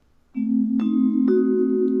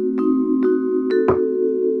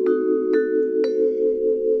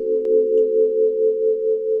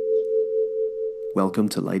Welcome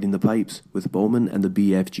to Lighting the Pipes with Bowman and the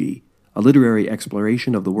BFG, a literary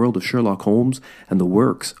exploration of the world of Sherlock Holmes and the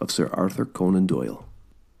works of Sir Arthur Conan Doyle.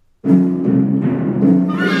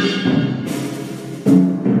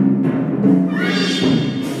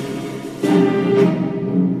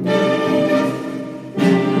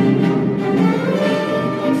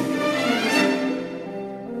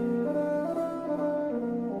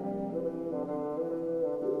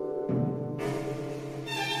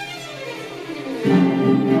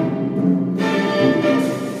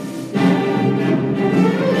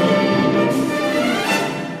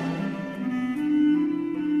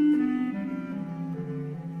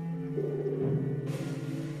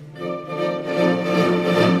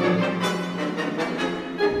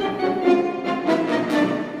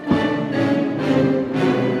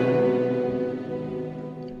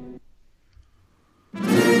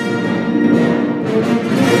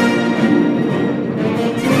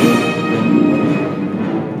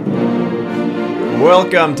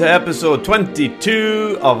 Welcome to episode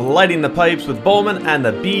 22 of Lighting the Pipes with Bowman and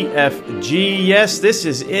the BFG. Yes, this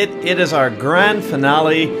is it. It is our grand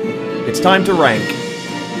finale. It's time to rank.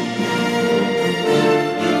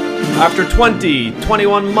 After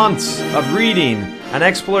 21 months of reading and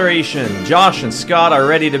exploration, Josh and Scott are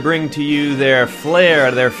ready to bring to you their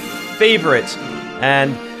flair, their favorites,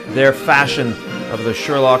 and their fashion of the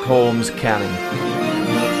Sherlock Holmes canon.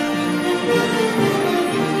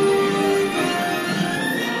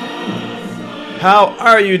 How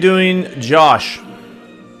are you doing, Josh?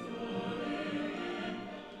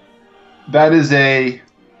 That is a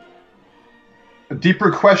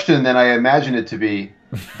deeper question than I imagined it to be,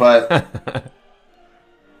 but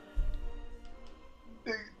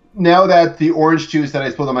now that the orange juice that I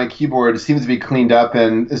spilled on my keyboard seems to be cleaned up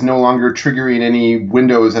and is no longer triggering any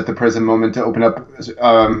windows at the present moment to open up,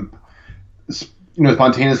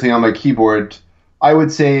 spontaneously on my keyboard, I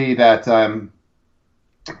would say that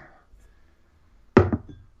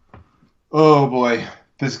oh boy,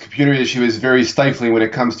 this computer issue is very stifling when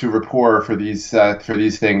it comes to rapport for these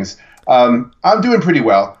things. I'm doing pretty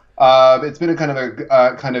well. It's been a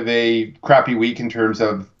kind of a crappy week in terms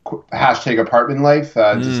of hashtag apartment life.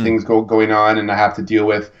 Just things going on and I have to deal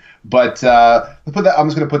with. But I'm just going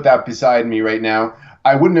to put that beside me right now.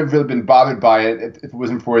 I wouldn't have really been bothered by it if it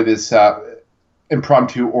wasn't for this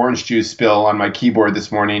impromptu orange juice spill on my keyboard this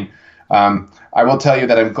morning. I will tell you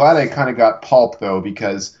that I'm glad I kind of got pulp though,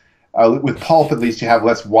 because with pulp, at least you have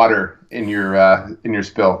less water in your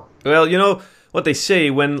spill. Well, you know what they say,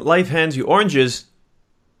 when life hands you oranges,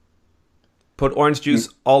 put orange juice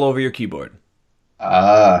all over your keyboard.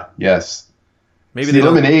 Yes. Maybe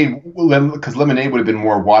lemonade, because lemonade would have been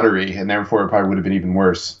more watery, and therefore it probably would have been even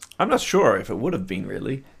worse. I'm not sure if it would have been,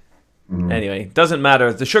 really. Anyway, doesn't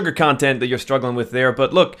matter. The sugar content that you're struggling with there.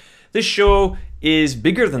 But look, this show is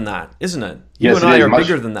bigger than that, isn't it? Yes, you and I are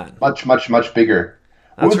bigger than that. Much bigger.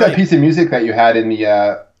 What was that piece of music that you had in the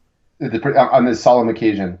on this solemn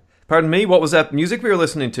occasion? Pardon me? What was that music we were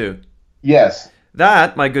listening to? Yes.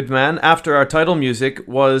 That, my good man, after our title music,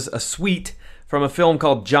 was a suite from a film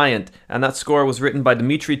called Giant, and that score was written by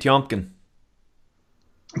Dmitri Tiomkin.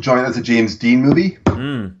 Giant, that's a James Dean movie?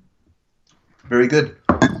 Very good.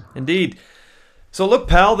 Indeed. So look,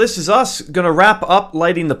 pal, this is us going to wrap up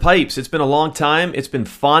Lighting the Pipes. It's been a long time. It's been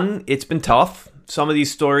fun. It's been tough. Some of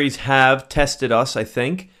these stories have tested us, I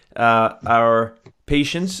think. Our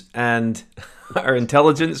patience and our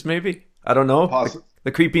intelligence, maybe. I don't know.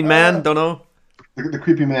 The creeping man, don't know. The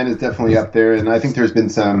creeping man is definitely up there, and I think there's been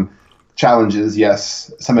some challenges,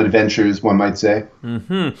 yes. Some adventures, one might say.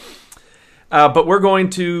 But we're going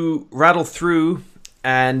to rattle through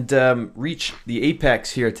and reach the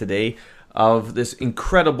apex here today of this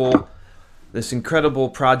incredible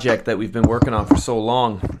project that we've been working on for so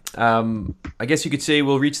long. I guess you could say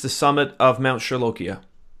we'll reach the summit of Mount Sherlockia.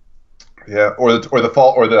 Yeah, or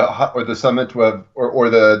the summit of or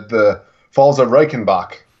the falls of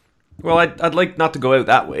Reichenbach. Well, I'd like not to go out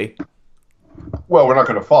that way. Well, we're not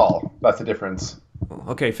going to fall. That's the difference.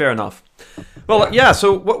 Okay, fair enough. Well, yeah,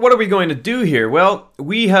 so what are we going to do here? Well,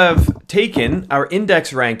 we have taken our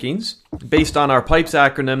index rankings based on our PIPES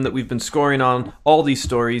acronym that we've been scoring on all these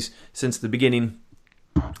stories since the beginning.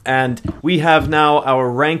 And we have now our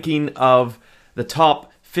ranking of the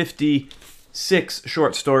top 56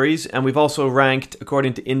 short stories. And we've also ranked,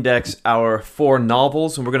 according to Index, our 4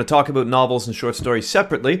 novels. And we're going to talk about novels and short stories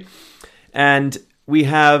separately. And we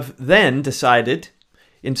have then decided,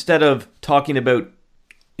 instead of talking about,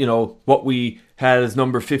 what we had as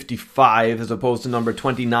number 55 as opposed to number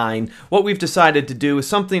 29, what we've decided to do is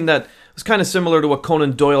something that was kind of similar to what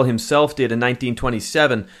Conan Doyle himself did in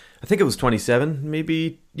 1927. I think it was 27,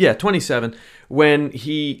 maybe, yeah, 27, when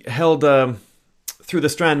he held through the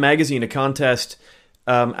Strand magazine a contest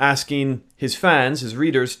asking his fans, his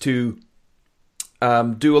readers, to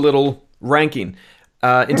do a little ranking.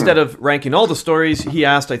 Instead of ranking all the stories, he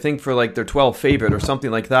asked, I think, for like their 12 favorite or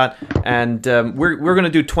something like that. And we're going to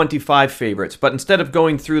do 25 favorites. But instead of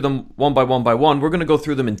going through them one by one, we're going to go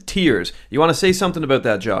through them in tiers. You want to say something about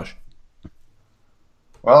that, Josh?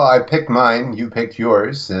 Well, I picked mine, you picked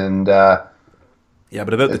yours, and yeah,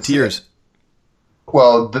 but about the tiers.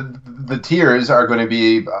 Well, the tiers are going to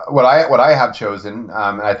be what I have chosen,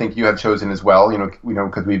 and I think you have chosen as well.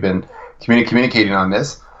 Because we've been communicating on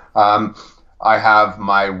this. I have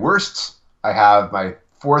my worst, I have my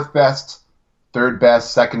fourth best, third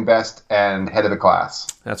best, second best, and head of the class.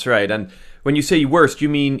 That's right. And when you say worst, you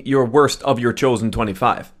mean your worst of your chosen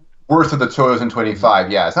 25. Worst of the chosen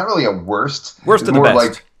 25, yeah. It's not really a worst. Worst of the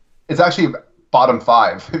best. It's actually bottom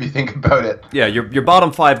 5, if you think about it. Yeah, your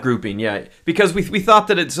bottom 5 grouping, yeah. Because we thought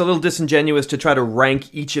that it's a little disingenuous to try to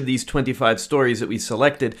rank each of these 25 stories that we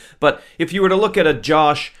selected. But if you were to look at a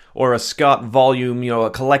Josh or a Scott volume, a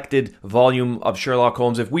collected volume of Sherlock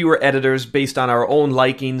Holmes, if we were editors based on our own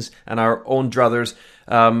likings and our own druthers,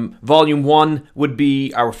 volume 1 would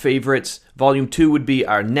be our favorites, volume 2 would be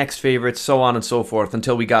our next favorites, so on and so forth,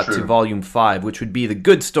 until we got to volume 5, which would be the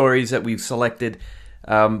good stories that we've selected,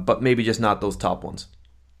 but maybe just not those top ones.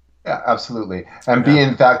 Yeah, absolutely. And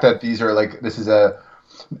being the fact that these are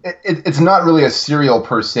it's not really a serial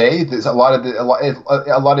per se. There's a lot of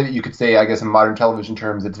it you could say, I guess, in modern television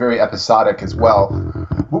terms, it's very episodic as well,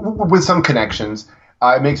 with some connections.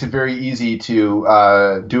 It makes it very easy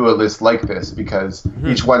to do a list like this because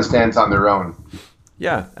each one stands on their own.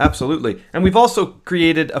 Yeah, absolutely. And we've also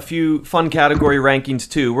created a few fun category rankings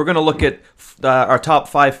too. We're going to look at our top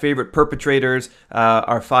 5 favorite perpetrators,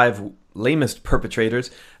 our 5 lamest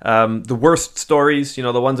perpetrators, the worst stories,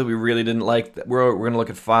 the ones that we really didn't like. We're going to look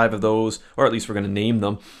at 5 of those, or at least we're going to name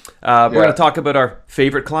them. We're going to talk about our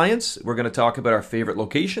favorite clients. We're going to talk about our favorite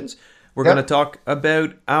locations. We're going to talk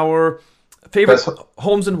about our favorite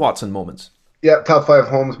Holmes and Watson moments. Yeah, top 5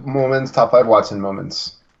 Holmes moments, top 5 Watson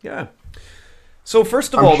moments. Yeah. So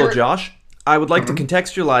first of all, though, Josh, I would like to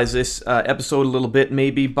contextualize this episode a little bit,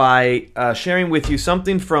 maybe by sharing with you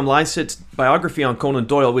something from Lycett's biography on Conan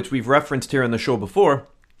Doyle, which we've referenced here in the show before.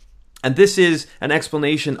 And this is an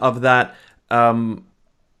explanation of that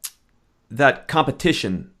that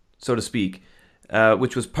competition, so to speak,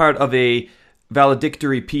 which was part of a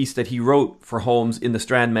valedictory piece that he wrote for Holmes in the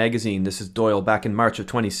Strand magazine. This is Doyle back in March of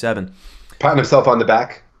 27. Patting himself on the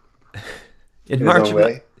back. In March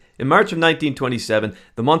of 1927,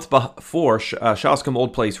 the month before Shoscombe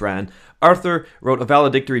Old Place ran, Arthur wrote a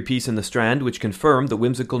valedictory piece in the Strand which confirmed the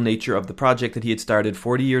whimsical nature of the project that he had started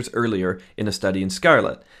 40 years earlier in A Study in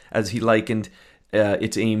Scarlet, as he likened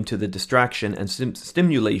its aim to the distraction and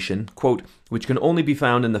stimulation, quote, which can only be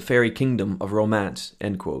found in the fairy kingdom of romance,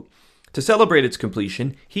 end quote. To celebrate its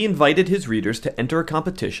completion, he invited his readers to enter a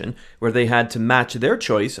competition where they had to match their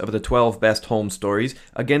choice of the 12 best Holmes stories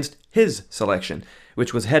against his selection,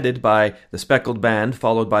 which was headed by the Speckled Band,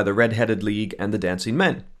 followed by the Red-Headed League and the Dancing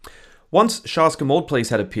Men. Once Shoscombe Old Place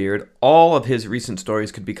had appeared, all of his recent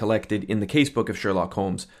stories could be collected in the Casebook of Sherlock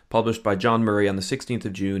Holmes, published by John Murray on the 16th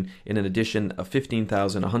of June in an edition of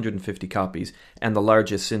 15,150 copies, and the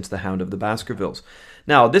largest since The Hound of the Baskervilles.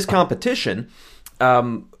 Now, this competition,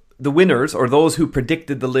 the winners, or those who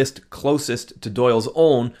predicted the list closest to Doyle's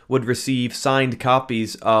own, would receive signed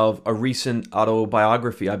copies of a recent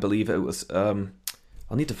autobiography. I believe it was...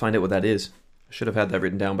 I'll need to find out what that is. I should have had that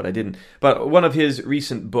written down, but I didn't. But one of his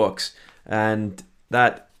recent books, and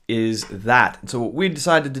that is that. So what we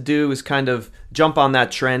decided to do is kind of jump on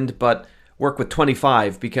that trend, but work with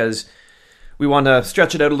 25, because we want to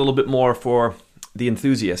stretch it out a little bit more for the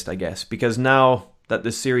enthusiast, I guess. Because now that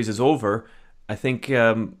this series is over, I think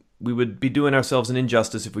we would be doing ourselves an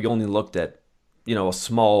injustice if we only looked at, a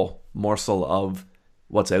small morsel of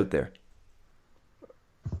what's out there.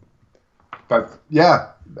 But yeah,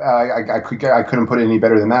 I couldn't put it any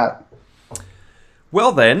better than that.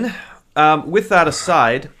 Well then, with that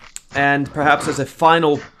aside, and perhaps as a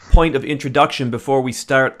final point of introduction before we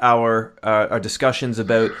start our discussions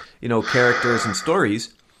about characters and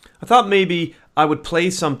stories, I thought maybe I would play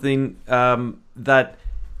something that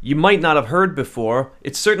you might not have heard before.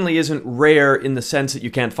 It certainly isn't rare in the sense that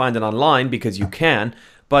you can't find it online, because you can.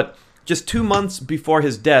 But just 2 months before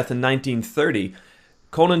his death in 1930,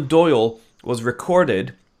 Conan Doyle was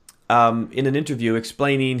recorded in an interview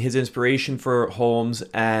explaining his inspiration for Holmes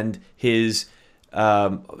and his,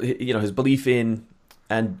 his belief in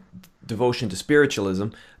and devotion to spiritualism.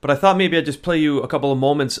 But I thought maybe I'd just play you a couple of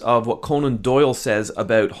moments of what Conan Doyle says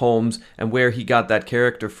about Holmes and where he got that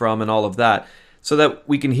character from and all of that, so that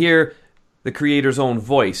we can hear the creator's own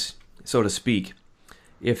voice, so to speak,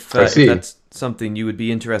 if that's something you would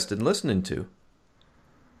be interested in listening to.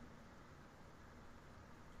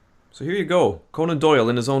 So here you go, Conan Doyle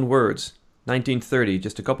in his own words, 1930,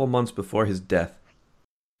 just a couple months before his death.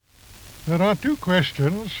 There are two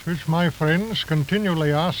questions which my friends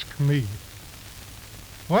continually ask me.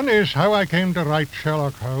 One is how I came to write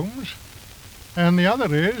Sherlock Holmes, and the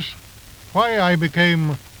other is why I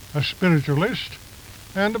became a spiritualist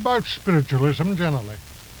and about spiritualism generally.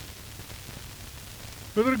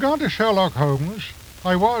 With regard to Sherlock Holmes,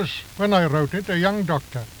 I was, when I wrote it, a young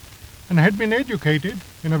doctor, and had been educated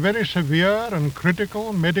in a very severe and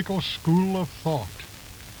critical medical school of thought,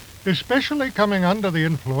 especially coming under the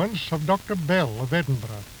influence of Dr. Bell of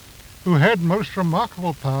Edinburgh, who had most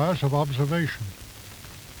remarkable powers of observation.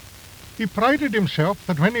 He prided himself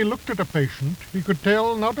that when he looked at a patient, he could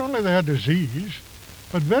tell not only their disease,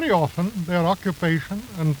 but very often their occupation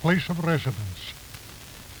and place of residence.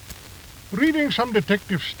 Reading some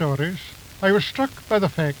detective stories, I was struck by the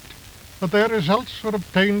fact that their results were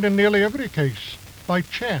obtained in nearly every case by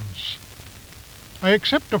chance. I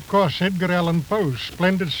except, of course, Edgar Allan Poe's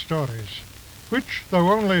splendid stories, which,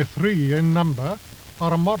 though only 3 in number,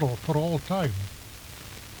 are a model for all time.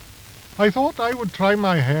 I thought I would try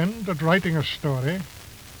my hand at writing a story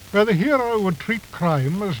where the hero would treat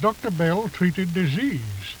crime as Dr. Bell treated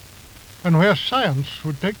disease, and where science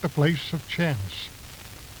would take the place of chance.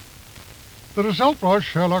 The result was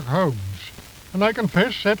Sherlock Holmes, and I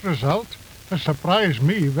confess that result has surprised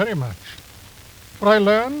me very much. For I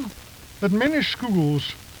learned that many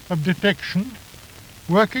schools of detection,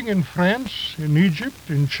 working in France, in Egypt,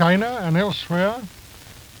 in China, and elsewhere,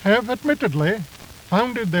 have admittedly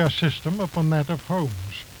founded their system upon that of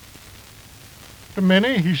Holmes. To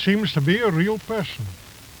many, he seems to be a real person,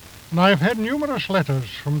 and I have had numerous letters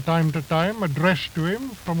from time to time addressed to him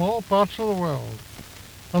from all parts of the world,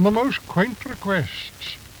 and the most quaint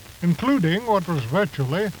requests, including what was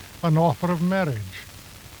virtually an offer of marriage.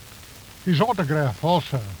 His autograph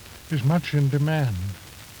also is much in demand.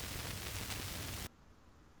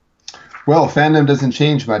 Well, fandom doesn't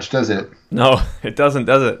change much, does it? No, it doesn't,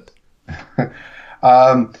 does it?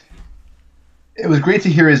 It was great to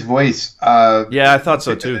hear his voice. Yeah, I thought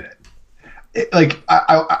so too.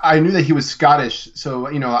 I knew that he was Scottish, so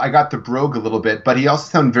I got the brogue a little bit, but he also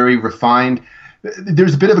sounded very refined.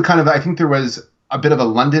 There's a bit of a kind of, I think there was a bit of a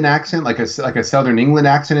London accent, like a Southern England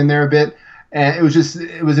accent in there a bit, and it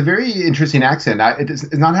was a very interesting accent.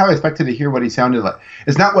 It's not how I expected to hear what he sounded like.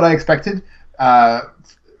 It's not what I expected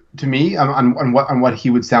to me on what he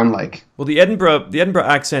would sound like. Well, the Edinburgh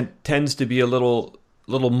accent tends to be a little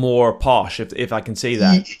more posh, if I can say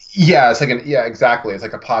that. Yeah, it's exactly. It's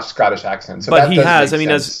like a posh Scottish accent. So but he has,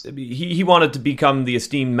 as he wanted to become the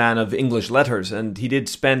esteemed man of English letters, and he did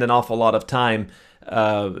spend an awful lot of time,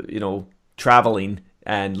 traveling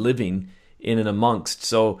and living in and amongst.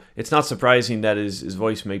 So it's not surprising that his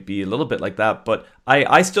voice might be a little bit like that. But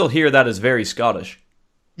I still hear that as very Scottish.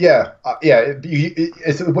 Yeah. I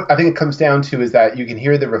think it comes down to is that you can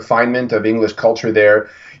hear the refinement of English culture there.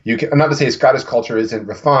 I'm not to say Scottish culture isn't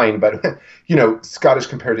refined, but Scottish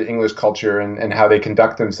compared to English culture and how they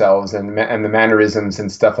conduct themselves and the mannerisms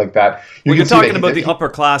and stuff like that. You're talking about the upper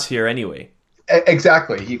class here, anyway.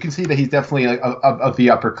 Exactly. You can see that he's definitely of the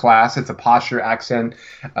upper class. It's a posher accent.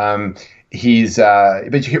 He's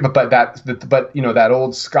but that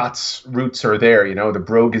old Scots roots are there. The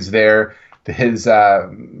brogue is there. His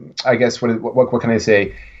I guess what can I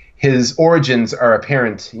say? His origins are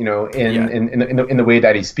apparent, in the way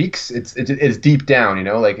that he speaks. It's deep down,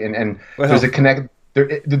 there's a connect.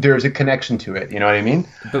 There's a connection to it. You know what I mean?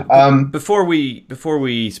 But before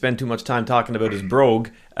we spend too much time talking about his brogue,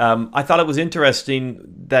 I thought it was interesting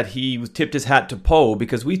that he tipped his hat to Poe,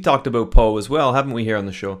 because we talked about Poe as well, haven't we, here on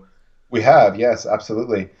the show? We have, yes,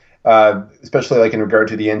 absolutely. Especially in regard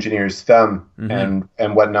to the engineer's thumb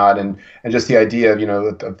and whatnot, and just the idea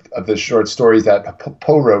of the short stories that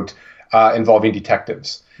Poe wrote involving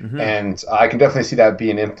detectives, and I can definitely see that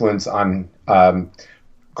being an influence on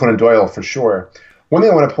Conan Doyle for sure. One thing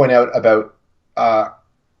I want to point out about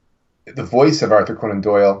the voice of Arthur Conan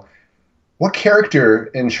Doyle: what character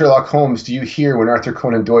in Sherlock Holmes do you hear when Arthur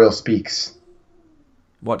Conan Doyle speaks?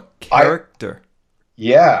 What character?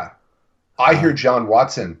 I hear John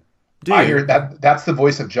Watson. I hear that's the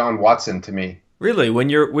voice of John Watson to me. Really? When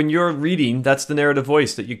you're reading, that's the narrative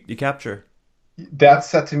voice that you capture? That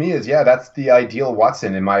to me is, that's the ideal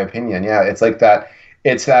Watson, in my opinion. Yeah, it's like that.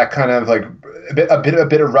 It's that kind of like a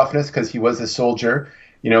bit of roughness because he was a soldier,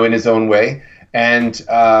 in his own way, and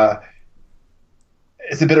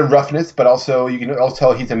it's a bit of roughness, but also you can also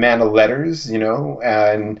tell he's a man of letters,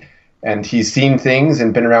 and he's seen things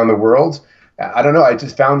and been around the world. I don't know. I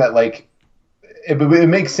just found that like it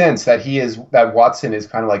makes sense that Watson is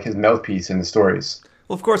kind of like his mouthpiece in the stories.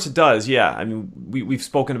 Well, of course it does. Yeah, I mean, we've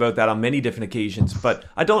spoken about that on many different occasions, but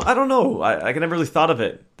I don't know. I never really thought of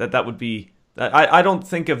it that would be. I don't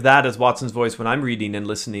think of that as Watson's voice when I'm reading and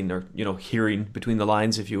listening, or hearing between the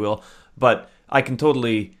lines, if you will. But I can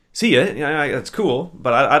totally see it. That's cool.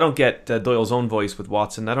 But I don't get Doyle's own voice with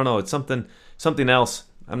Watson. I don't know. It's something else.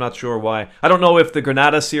 I'm not sure why. I don't know if the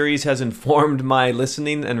Granada series has informed my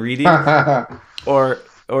listening and reading, or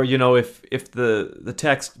if the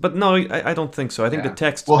text. But no, I don't think so. I think the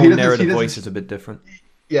text narrative voice is a bit different.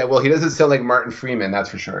 Yeah, well, he doesn't sound like Martin Freeman, that's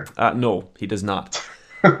for sure. No, he does not.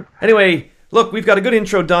 Anyway, look, we've got a good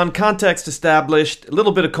intro done, context established, a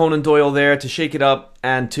little bit of Conan Doyle there to shake it up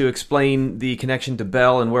and to explain the connection to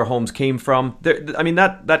Bell and where Holmes came from.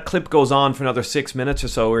 That clip goes on for another 6 minutes or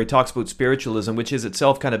so where he talks about spiritualism, which is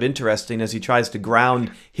itself kind of interesting as he tries to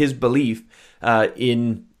ground his belief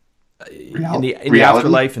in the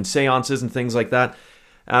afterlife and seances and things like that.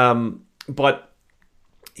 But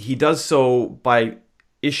he does so by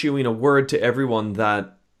issuing a word to everyone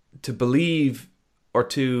that to believe or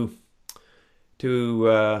to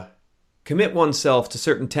commit oneself to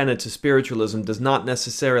certain tenets of spiritualism does not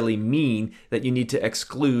necessarily mean that you need to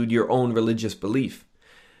exclude your own religious belief.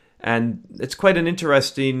 And it's quite an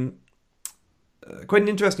interesting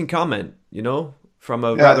comment, from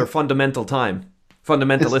a rather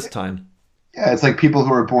fundamentalist time. Yeah, it's like people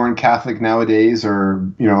who are born Catholic nowadays, or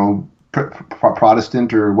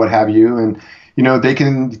Protestant or what have you, and they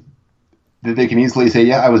can easily say,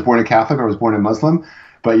 yeah, I was born a Catholic or I was born a Muslim,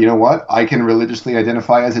 but you know what? I can religiously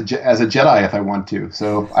identify as a Jedi if I want to,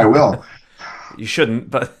 so I will. You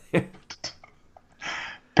shouldn't, but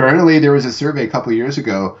apparently there was a survey a couple of years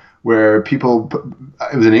ago where people,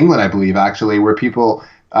 it was in England, I believe, actually, where people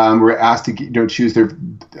were asked to choose their.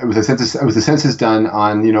 It was a census done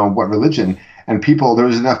on what religion, and there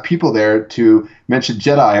was enough people there to mention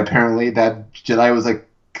Jedi. Apparently, that Jedi was like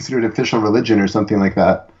considered official religion or something like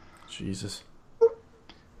that. Jesus.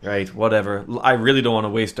 Right, whatever. I really don't want to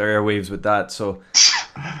waste our airwaves with that. So.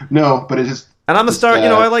 No, but it's just. And I'm a Star.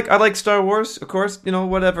 I like Star Wars, of course.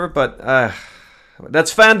 Whatever. But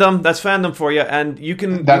that's fandom. That's fandom for you, and you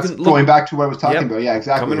can. Going back to what I was talking about. Yeah,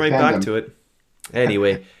 exactly. Coming right back to it.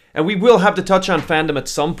 Anyway. And we will have to touch on fandom at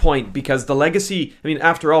some point because the legacy,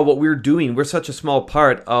 after all, what we're doing, we're such a small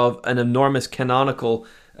part of an enormous canonical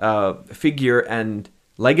figure and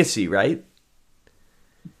legacy, right?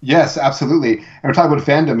 Yes, absolutely. And we're talking about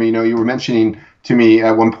fandom. You were mentioning to me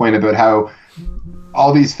at one point about how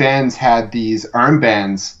all these fans had these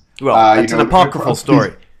armbands. Well, it's an apocryphal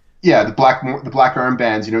story. The black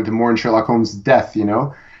armbands, to mourn Sherlock Holmes' death,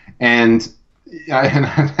 And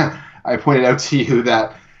I pointed out to you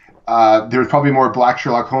that there was probably more black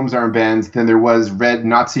Sherlock Holmes armbands than there was red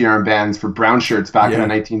Nazi armbands for brown shirts back in the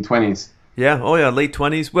 1920s. Yeah. Oh, yeah. Late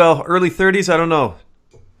 20s. Well, early 30s. I don't know.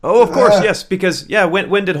 Oh, of course. Yes. Because,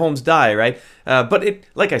 when did Holmes die, right? But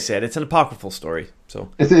like I said, it's an apocryphal story. So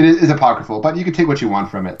it is apocryphal, but you can take what you want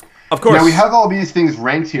from it. Of course. Now, we have all these things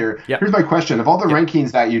ranked here. Yep. Here's my question. Of all the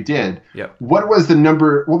rankings that you did, what was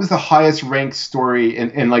the highest ranked story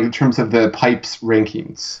in terms of the Pipes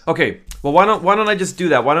rankings? Okay. Well, why don't I just do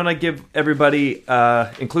that? Why don't I give everybody,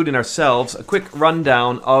 including ourselves, a quick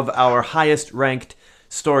rundown of our highest ranked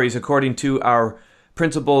stories according to our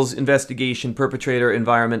principles, investigation, perpetrator,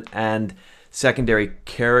 environment, and secondary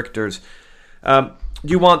characters. Do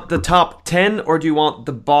you want the top 10 or do you want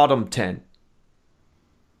the bottom 10?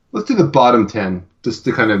 Let's do the bottom 10, just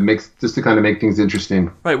to kind of make things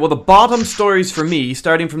interesting. Right. Well, the bottom stories for me,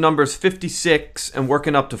 starting from numbers 56 and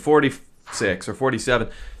working up to 46 or 47.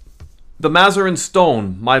 The Mazarin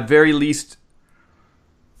Stone, my very least.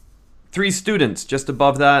 Three Students, just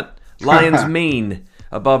above that. Lion's Mane,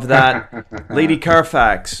 above that. Lady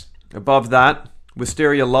Carfax, above that.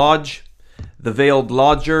 Wisteria Lodge, The Veiled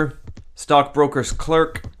Lodger, Stockbroker's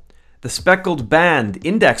Clerk, The Speckled Band,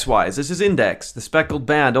 index-wise. This is index. The Speckled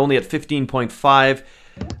Band, only at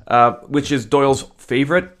 15.5, which is Doyle's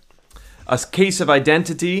favorite. A Case of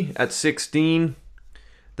Identity at 16.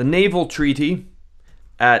 The Naval Treaty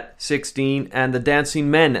at 16. And The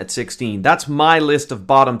Dancing Men at 16. That's my list of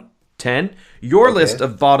bottom 10. Your list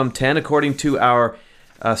of bottom 10, according to our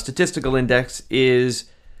statistical index, is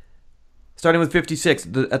starting with 56.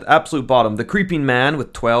 At the absolute bottom, The Creeping Man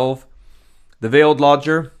with 12. The Veiled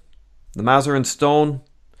Lodger, The Mazarin Stone,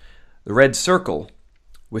 The Red Circle,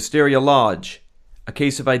 Wisteria Lodge, A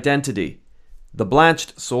Case of Identity, The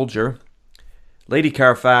Blanched Soldier, Lady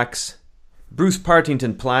Carfax, Bruce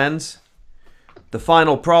Partington Plans, The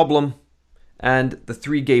Final Problem, and The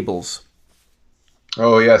Three Gables.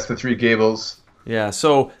 Oh, yes, The Three Gables. Yeah,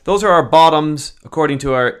 so those are our bottoms according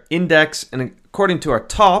to our index, and according to our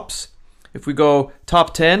tops. If we go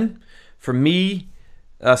top 10, for me,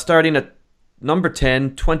 starting at number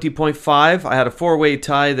 10, 20.5, I had a four-way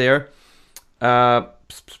tie there.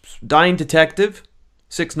 Dying Detective,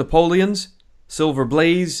 Six Napoleons, Silver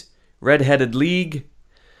Blaze, Red-Headed League.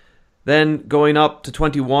 Then going up to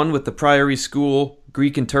 21 with The Priory School,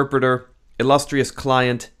 Greek Interpreter, Illustrious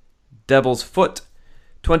Client, Devil's Foot.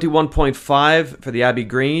 21.5 for the Abbey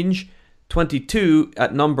Grange. 22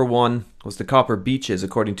 at number 1 was the Copper Beeches,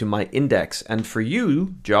 according to my index. And for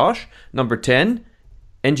you, Josh, number 10,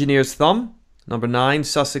 Engineer's Thumb. Number 9,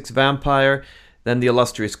 Sussex Vampire. Then the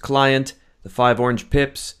Illustrious Client, the Five Orange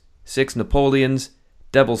Pips, Six Napoleons,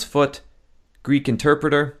 Devil's Foot, Greek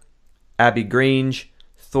Interpreter, Abbey Grange,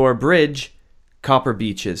 Thor Bridge, Copper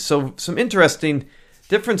Beeches. So some interesting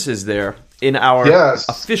differences there in our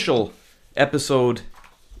official episode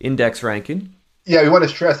index ranking. Yeah, we want to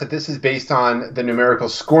stress that this is based on the numerical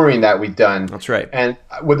scoring that we've done. That's right. And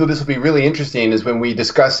whether this will be really interesting is when we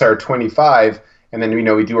discuss our 25, and then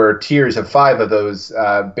we do our tiers of 5 of those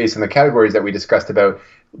based on the categories that we discussed about: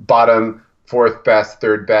 bottom, fourth best,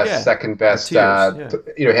 third best, second best, head of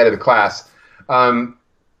the class. I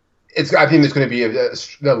think there's going to be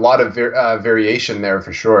a lot of variation there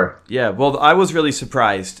for sure. Yeah, well, I was really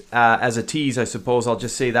surprised. As a tease, I suppose I'll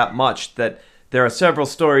just say that much, that there are several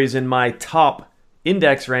stories in my top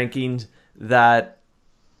index rankings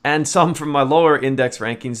and some from my lower index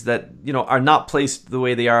rankings that, are not placed the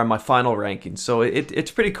way they are in my final rankings. So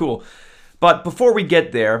it's pretty cool. But before we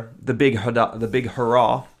get there, the big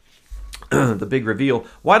hurrah, the big reveal,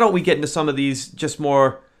 why don't we get into some of these just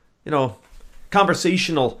more,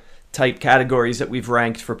 conversational type categories that we've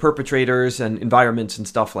ranked for perpetrators and environments and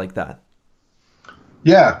stuff like that.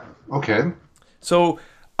 Yeah, okay. So,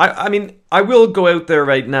 I will go out there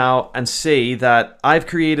right now and say that I've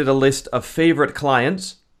created a list of favorite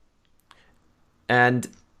clients, and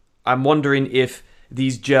I'm wondering if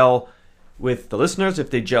these gel with the listeners, if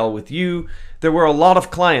they gel with you. There were a lot of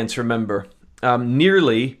clients, remember.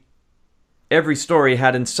 Nearly every story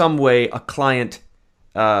had in some way a client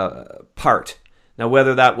part. Now,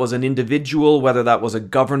 whether that was an individual, whether that was a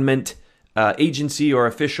government agency or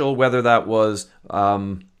official, whether that was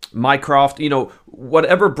Mycroft,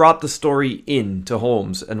 whatever brought the story into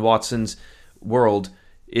Holmes and Watson's world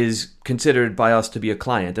is considered by us to be a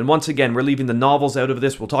client. And once again, we're leaving the novels out of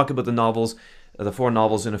this. We'll talk about the novels, the 4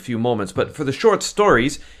 novels, in a few moments. But for the short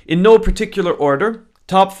stories, in no particular order,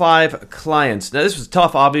 top 5 clients. Now, this was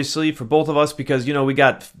tough, obviously, for both of us because, we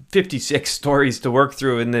got 56 stories to work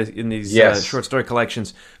through in these short story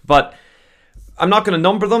collections. But I'm not going to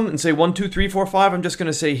number them and say 1, 2, 3, 4, 5. I'm just going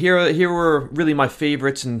to say here were really my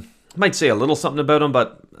favorites, and I might say a little something about them,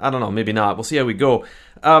 but I don't know, maybe not. We'll see how we go.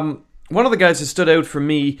 One of the guys that stood out for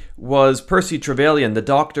me was Percy Trevelyan, the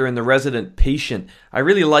doctor and the resident patient. I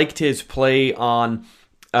really liked his play on,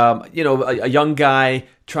 a young guy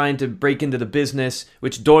trying to break into the business,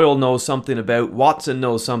 which Doyle knows something about, Watson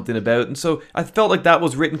knows something about, and so I felt like that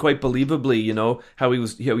was written quite believably. How he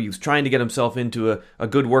was trying to get himself into a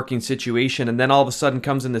good working situation, and then all of a sudden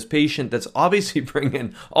comes in this patient that's obviously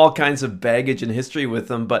bringing all kinds of baggage and history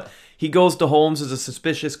with him, but he goes to Holmes as a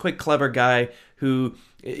suspicious, quite clever guy who,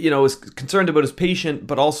 is concerned about his patient,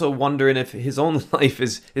 but also wondering if his own life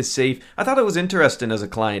is safe. I thought it was interesting as a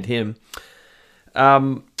client, him.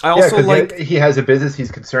 I also like he has a business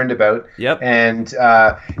he's concerned about. Yep. And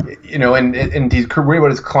and he's worried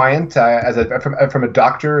about his client from a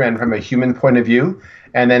doctor and from a human point of view.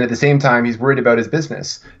 And then at the same time, he's worried about his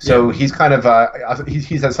business. So he's kind of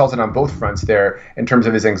he's assaulted on both fronts there in terms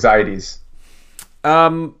of his anxieties.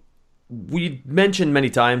 We mentioned many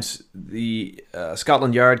times the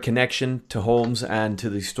Scotland Yard connection to Holmes and to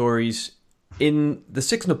the stories. In the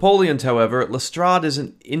Six Napoleons, however, Lestrade is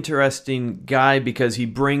an interesting guy because he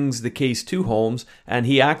brings the case to Holmes and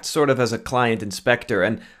he acts sort of as a client inspector.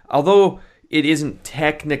 And although it isn't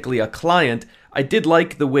technically a client, I did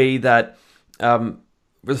like the way that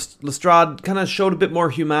Lestrade kind of showed a bit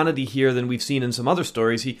more humanity here than we've seen in some other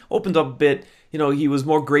stories. He opened up a bit, he was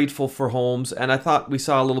more grateful for Holmes, and I thought we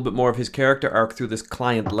saw a little bit more of his character arc through this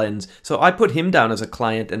client lens. So I put him down as a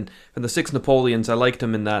client, and for the Six Napoleons, I liked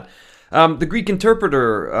him in that. The Greek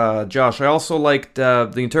interpreter, Josh, I also liked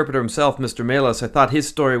the interpreter himself, Mr. Melas. I thought his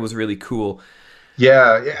story was really cool.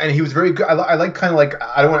 Yeah, and he was very good. I like kind of like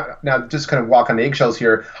I don't want to now just kind of walk on eggshells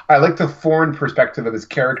here. I like the foreign perspective of his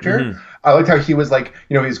character. I liked how he was like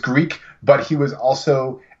he's Greek, but he was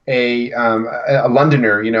also a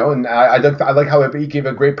Londoner, and I like how he gave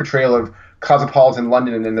a great portrayal of cosmopolitan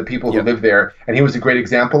London and the people who live there, and he was a great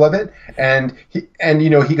example of it. And he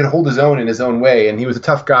could hold his own in his own way, and he was a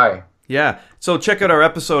tough guy. Yeah, so check out our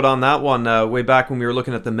episode on that one way back when we were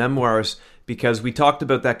looking at the memoirs, because we talked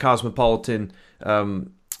about that cosmopolitan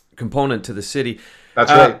component to the city.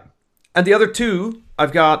 That's right. And the other two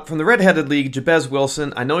I've got from the Red-Headed League, Jabez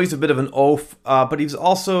Wilson. I know he's a bit of an oaf, but he's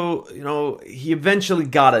also, he eventually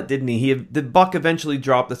got it, didn't he? The buck eventually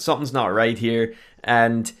dropped that something's not right here,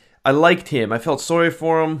 and I liked him. I felt sorry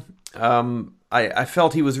for him. I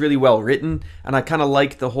felt he was really well written, and I kind of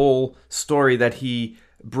liked the whole story that he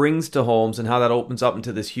brings to Holmes and how that opens up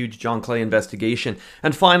into this huge John Clay investigation.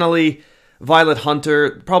 And finally, Violet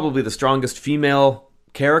Hunter, probably the strongest female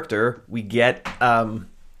character we get,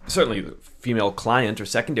 certainly the female client or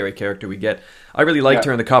secondary character we get. I really liked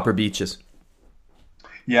her in the Copper Beeches.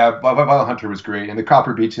 Yeah, Violet Hunter was great, and the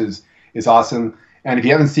Copper Beeches is awesome. And if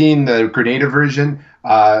you haven't seen the Grenada version,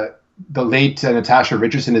 the late Natasha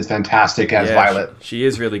Richardson is fantastic as Violet. She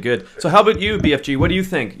is really good. So how about you, BFG? What do you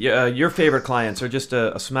think? Your favorite clients, or just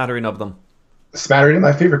a smattering of them? Smattering of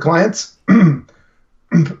my favorite clients?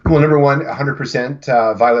 Well, number one,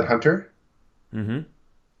 100% Violet Hunter. Mm-hmm.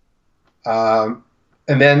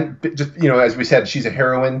 And then, just as we said, she's a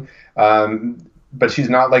heroine, but she's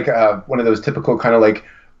not like one of those typical kind of like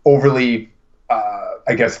overly,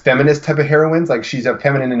 I guess, feminist type of heroines. Like, she's a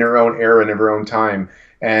feminine in her own era and in her own time.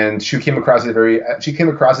 And she came across as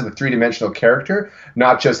a three-dimensional character,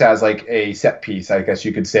 not just as like a set piece, I guess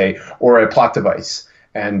you could say, or a plot device.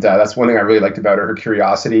 And that's one thing I really liked about her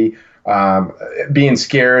curiosity, being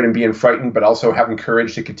scared and being frightened, but also having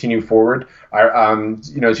courage to continue forward.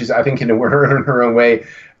 She's, I think, in her own way.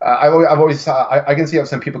 I've always I can see how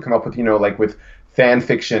some people come up with, like with fan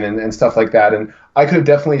fiction and stuff like that. And I could have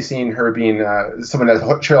definitely seen her being someone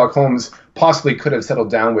that Sherlock Holmes possibly could have settled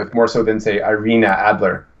down with more so than, say, Irina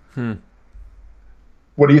Adler.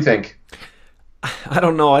 What do you think? I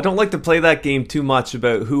don't know. I don't like to play that game too much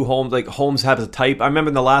about who Holmes has a type. I remember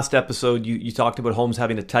in the last episode you talked about Holmes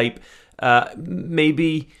having a type.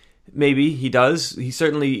 Maybe he does. He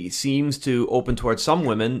certainly seems to open towards some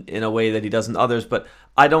women in a way that he doesn't others, but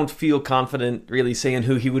I don't feel confident really saying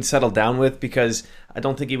who he would settle down with, because I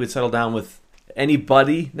don't think he would settle down with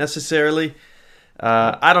anybody necessarily.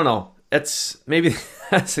 I don't know. Maybe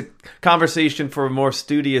that's a conversation for a more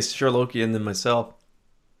studious Sherlockian than myself.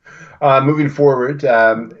 Moving forward,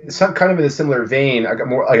 some kind of in a similar vein, I got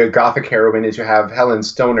more like a gothic heroine is you have Helen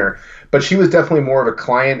Stoner, but she was definitely more of a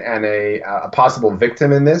client and a possible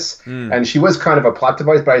victim in this, and she was kind of a plot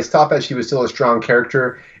device, but I thought that she was still a strong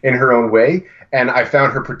character in her own way, and I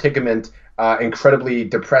found her predicament incredibly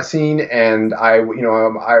depressing, and I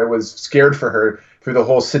was scared for her through the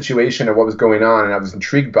whole situation of what was going on, and I was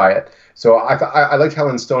intrigued by it. So I liked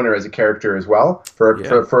Helen Stoner as a character as well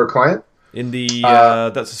for a client. In the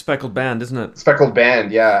that's a Speckled Band, isn't it? Speckled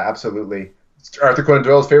Band, yeah, absolutely. It's Arthur Conan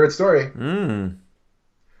Doyle's favorite story.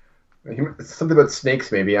 It's something about snakes,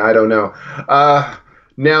 maybe. I don't know.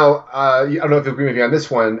 Now, I don't know if you'll agree with me on this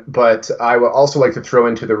one, but I would also like to throw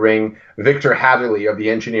into the ring Victor Hatherley of The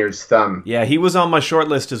Engineer's Thumb. Yeah, he was on my short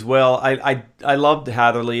list as well. I loved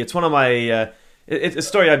Hatherley. It's one of my it's a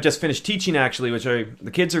story I've just finished teaching, actually, which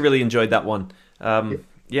the kids have really enjoyed that one.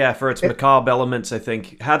 Yeah, for its macabre elements, I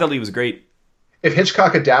think. Hatherley was great. If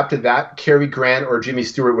Hitchcock adapted that, Cary Grant or Jimmy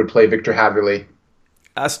Stewart would play Victor Hatherley.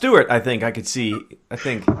 Stewart, I think, I could see.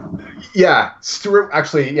 Yeah, Stewart,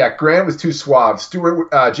 actually, yeah, Grant was too suave.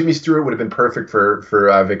 Jimmy Stewart would have been perfect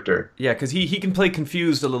for Victor. Yeah, because he can play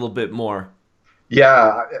confused a little bit more.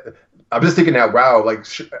 Yeah, I'm just thinking now, wow, like,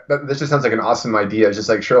 this just sounds like an awesome idea. It's just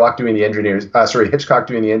like Hitchcock doing The Engineer's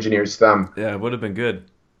Thumb. Yeah, it would have been good.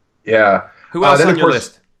 Yeah. Who else on your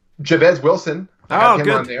list? Jabez Wilson. I have him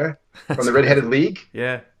good. on there from the Red-Headed League.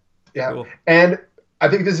 Yeah. Cool. And I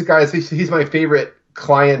think this guy, he's my favorite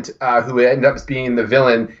client who ended up being the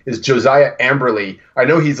villain is Josiah Amberley. I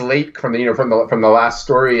know he's late from the last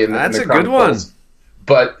story in That's the a good one.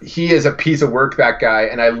 But he is a piece of work, that guy,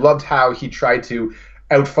 and I loved how he tried to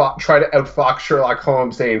outfox Sherlock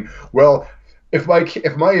Holmes, saying, "Well, if my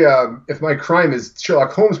crime is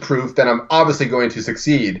Sherlock Holmes proof, then I'm obviously going to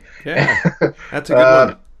succeed." Yeah, that's a good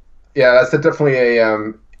one. Yeah, that's definitely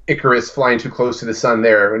a Icarus flying too close to the sun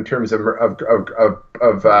there in terms of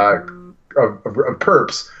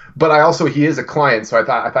perps. But he is a client, so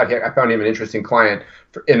I found him an interesting client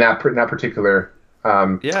in that particular.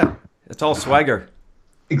 Yeah, it's all swagger.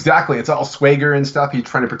 Exactly. It's all swagger and stuff. He's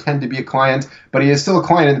trying to pretend to be a client, but he is still a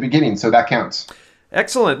client in the beginning, so that counts.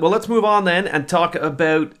 Excellent. Well, let's move on then and talk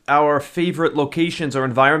about our favorite locations or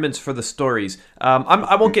environments for the stories.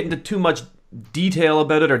 I won't get into too much detail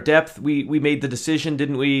about it or depth. We made the decision,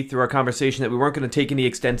 didn't we, through our conversation, that we weren't going to take any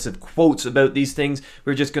extensive quotes about these things.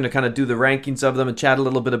 We were just going to kind of do the rankings of them and chat a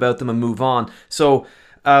little bit about them and move on. So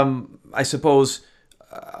I suppose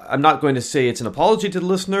I'm not going to say it's an apology to the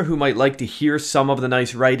listener who might like to hear some of the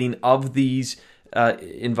nice writing of these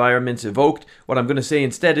environments evoked. What I'm going to say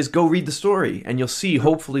instead is go read the story, and you'll see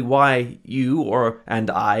hopefully why you and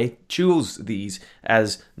I choose these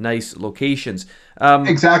as nice locations.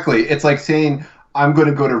 Exactly. It's like saying I'm going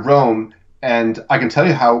to go to Rome, and I can tell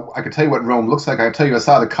you what Rome looks like. I can tell you I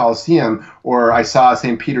saw the Colosseum or I saw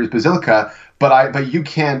St. Peter's Basilica, but you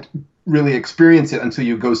can't really experience it until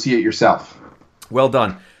you go see it yourself. Well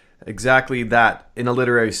done. Exactly that in a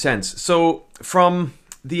literary sense. So from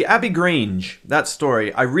the Abbey Grange, that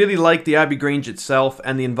story, I really liked the Abbey Grange itself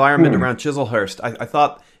and the environment around Chislehurst. I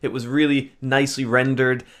thought it was really nicely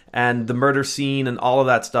rendered, and the murder scene and all of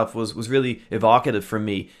that stuff was really evocative for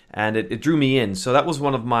me, and it drew me in. So that was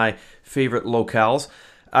one of my favorite locales.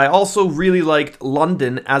 I also really liked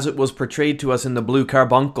London as it was portrayed to us in The Blue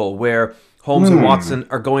Carbuncle, where Holmes and Watson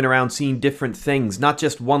are going around seeing different things, not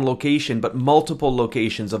just one location, but multiple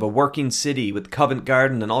locations of a working city with Covent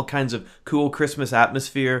Garden and all kinds of cool Christmas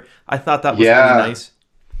atmosphere. I thought that was really nice.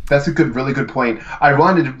 That's a really good point. I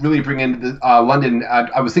wanted to really bring in London.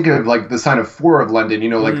 I was thinking of like the Sign of Four of London,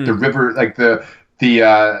 like the river, like the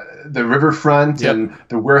riverfront and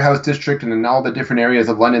the warehouse district and then all the different areas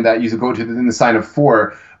of London that you could go to in the Sign of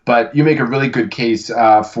Four. But you make a really good case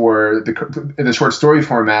for the short story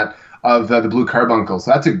format of the Blue Carbuncle.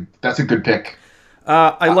 So that's a good pick.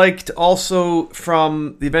 I liked also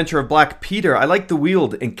from The Adventure of Black Peter, I liked the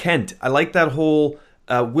Weald in Kent. I liked that whole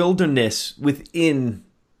wilderness within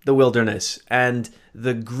the wilderness and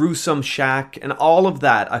the gruesome shack and all of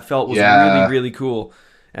that I felt was really, really cool.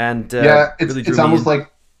 And it's almost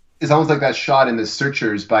like that shot in The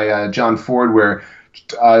Searchers by John Ford where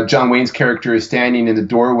John Wayne's character is standing in the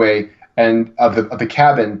doorway and of the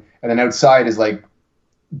cabin, and then outside is like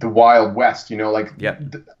the Wild West,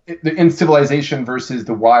 in civilization versus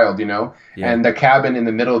the wild, and the cabin in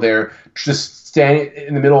the middle there, just standing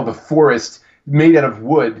in the middle of the forest, made out of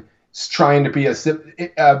wood, trying to be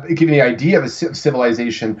giving the idea of a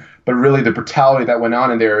civilization, but really the brutality that went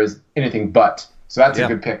on in there is anything but. So that's a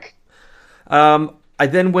good pick. I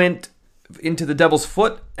then went into the Devil's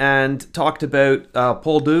Foot and talked about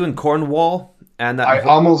Poldhu and Cornwall and that I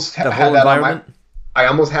almost had whole that environment. I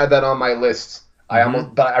almost had that on my list.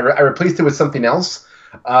 But I replaced it with something else.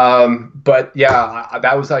 But yeah,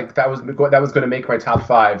 that was going to make my top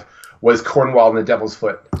 5 was Cornwall and the Devil's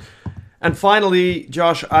Foot. And finally,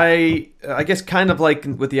 Josh, I guess kind of like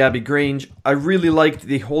with the Abbey Grange, I really liked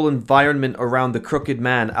the whole environment around the Crooked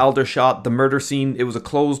Man, Aldershot, the murder scene. It was a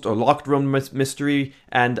closed or locked room mystery,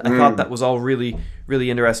 and I thought that was all really,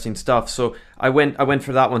 really interesting stuff. So I went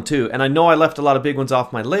for that one too. And I know I left a lot of big ones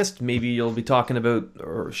off my list. Maybe you'll be talking about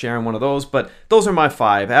or sharing one of those, but those are my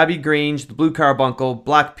 5. Abbey Grange, The Blue Carbuncle,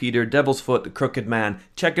 Black Peter, Devil's Foot, The Crooked Man.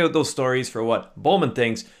 Check out those stories for what Bowman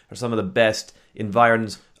thinks are some of the best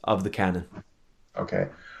environs of the canon. Okay.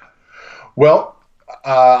 Well,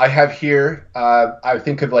 I have here, I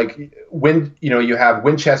think of like you have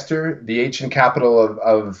Winchester, the ancient capital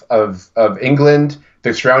of England,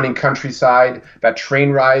 the surrounding countryside, that train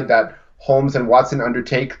ride that Holmes and Watson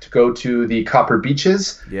undertake to go to the Copper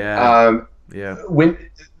Beaches. Yeah.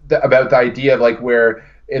 About the idea of like where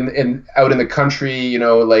out in the country,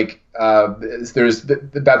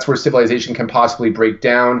 that's where civilization can possibly break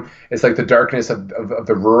down. It's like the darkness of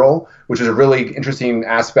the rural, which is a really interesting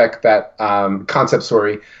aspect that concept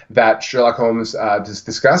story that Sherlock Holmes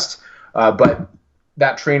discussed. But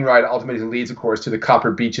that train ride ultimately leads, of course, to the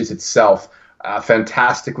Copper Beaches itself,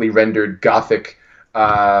 fantastically rendered Gothic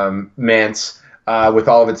manse with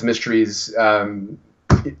all of its mysteries.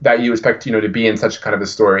 That you expect, to be in such kind of a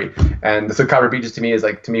story, and so Copper Beaches to me is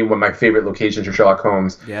one of my favorite locations for Sherlock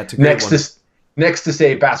Holmes. Yeah, it's a great one. Next to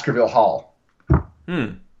say Baskerville Hall,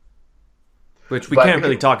 which we can't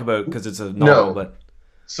really talk about because it's a novel. But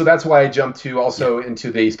so that's why I jumped to also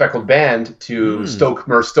into the Speckled Band to Stoke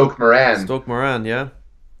Moran. Stoke Moran, yeah.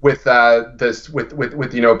 With part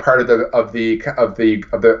of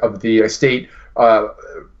the estate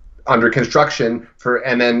under construction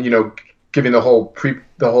and then giving the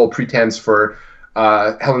whole pretense for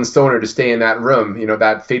Helen Stoner to stay in that room,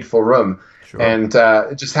 that fateful room. Sure. And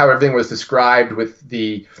just how everything was described with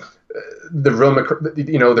the the room,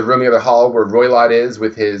 the room near the hall where Roylott is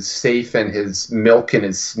with his safe and his milk and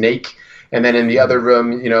his snake. And then in the other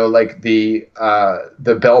room, like the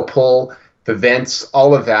bell pull, the vents,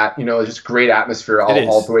 all of that, just great atmosphere all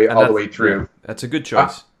the way through. Yeah, that's a good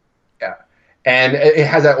choice. Yeah. And it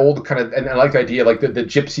has that old kind of, and I like the idea, like the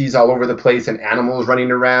gypsies all over the place and animals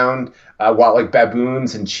running around, while like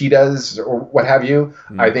baboons and cheetahs or what have you.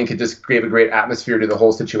 I think it just gave a great atmosphere to the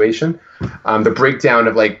whole situation. The breakdown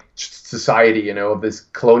of like society, of this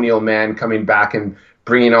colonial man coming back and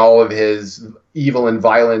bringing all of his evil and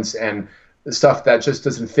violence and stuff that just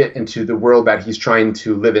doesn't fit into the world that he's trying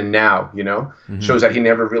to live in now, shows that he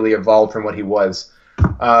never really evolved from what he was.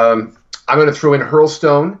 I'm going to throw in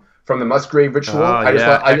Hurlstone from the Musgrave Ritual.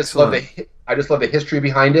 I just love the history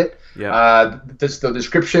behind it. Yeah. The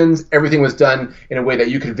descriptions, everything was done in a way that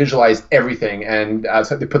you could visualize everything, and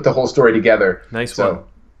so they put the whole story together. Nice one.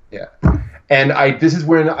 Yeah. And this is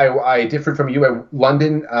when I differed from you at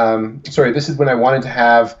London. This is when I wanted to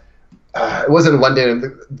have. It wasn't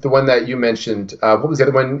London. The one that you mentioned. What was the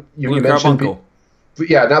other one you mentioned? Carbuncle.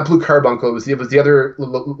 Yeah, not Blue Carbuncle. It was the other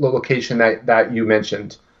location that you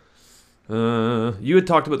mentioned. You had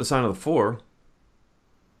talked about the Sign of the Four.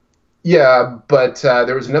 Yeah, but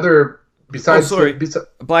there was another besides. Oh, sorry.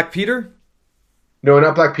 Black Peter? No,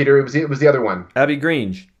 not Black Peter. It was the other one. Abbey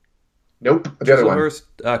Grange. Nope, the other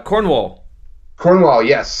one. Cornwall. Cornwall,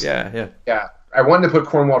 yes. Yeah. I wanted to put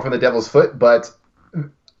Cornwall from the Devil's Foot, but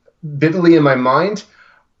vividly in my mind,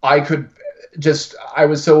 I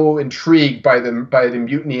was so intrigued by the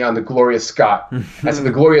mutiny on the Glorious Scott. And so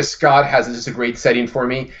the Glorious Scott has just a great setting for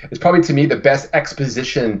me. It's probably, to me, the best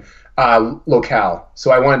exposition locale.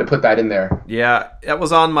 So I wanted to put that in there. Yeah, that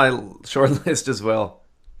was on my short list as well.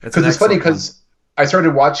 Because it's funny because I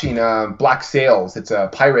started watching Black Sails. It's a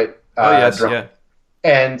pirate drama. Yeah.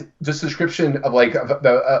 And just the description of like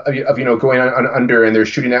going on under and they're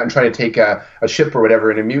shooting out and trying to take a ship or whatever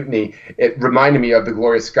in a mutiny. It reminded me of the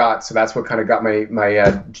Glorious Scott, so that's what kind of got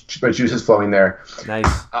my juices flowing there.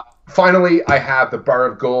 Nice. Finally, I have the Bar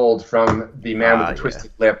of Gold from The Man with the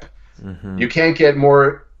Twisted Lip. Mm-hmm. You can't get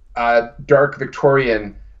more dark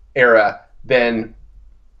Victorian era than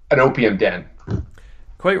an opium den.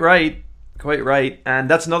 Quite right. And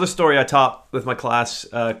that's another story I taught with my class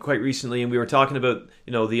quite recently, and we were talking about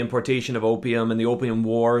the importation of opium and the opium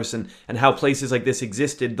wars and how places like this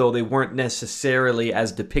existed, though they weren't necessarily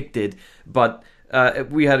as depicted. But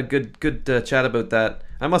we had a good chat about that.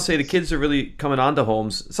 I must say the kids are really coming on to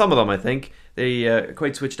Holmes. Some of them, I think. They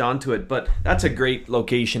quite switched on to it. But that's a great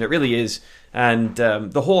location. It really is. And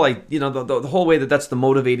the whole the whole way that's the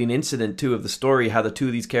motivating incident too of the story, how the two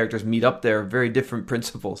of these characters meet up there, very different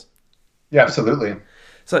principles. Yeah, absolutely.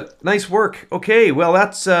 So, nice work. Okay, well,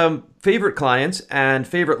 that's favorite clients and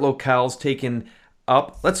favorite locales taken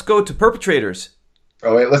up. Let's go to perpetrators.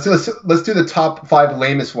 Oh, wait, let's do the top 5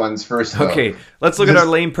 lamest ones first, though. Okay, let's look at our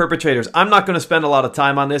lame perpetrators. I'm not going to spend a lot of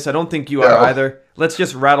time on this. I don't think you are either. Let's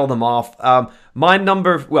just rattle them off. My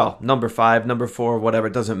number 5, number 4, whatever,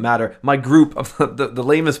 it doesn't matter. My group of the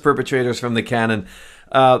lamest perpetrators from the canon.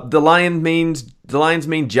 The lion's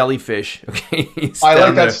mane jellyfish. Okay, I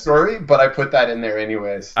like that story, but I put that in there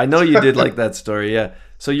anyways. I know you did like that story, yeah.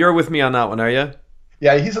 So you're with me on that one, are you?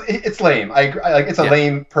 Yeah, it's lame. I like it's a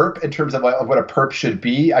lame perp in terms of what a perp should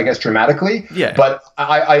be, I guess, dramatically. Yeah. But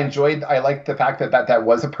I liked the fact that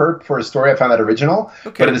was a perp for a story. I found that original.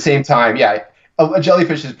 Okay. But at the same time, yeah, a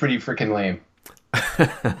jellyfish is pretty freaking lame.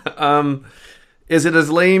 Is it as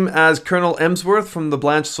lame as Colonel Emsworth from The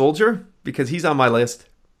Blanche Soldier? Because he's on my list.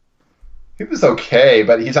 He was okay,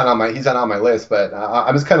 but he's not on my list. But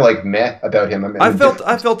I was kind of like meh about him. I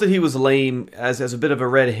felt that he was lame as a bit of a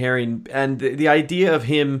red herring, and the idea of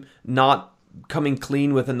him not coming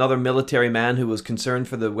clean with another military man who was concerned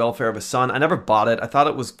for the welfare of his son. I never bought it. I thought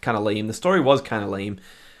it was kind of lame. The story was kind of lame.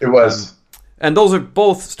 It was, and those are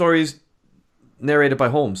both stories narrated by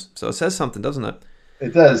Holmes, so it says something, doesn't it?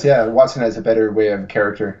 It does, yeah. Watson has a better way of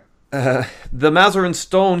character. The Mazarin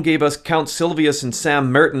Stone gave us Count Silvius and Sam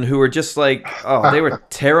Merton, who were just like, they were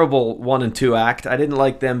terrible 1 and 2 act. I didn't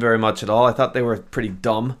like them very much at all. I thought they were pretty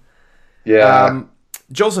dumb. Yeah.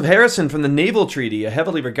 Joseph Harrison from the Naval Treaty, a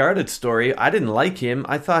heavily regarded story. I didn't like him.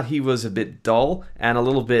 I thought he was a bit dull and a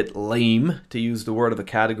little bit lame, to use the word of the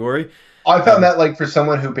category. I found that, like, for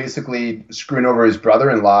someone who basically screwed over his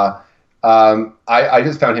brother-in-law, I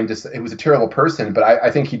just found him he was a terrible person, but I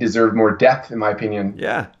think he deserved more depth, in my opinion.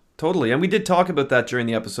 Yeah. Totally, and we did talk about that during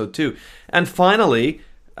the episode too. And finally,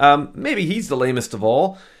 maybe he's the lamest of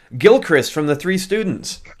all, Gilchrist from The Three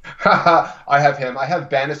Students. I have him. I have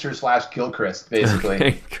Bannister / Gilchrist, basically.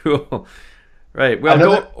 Okay, cool. Right, well,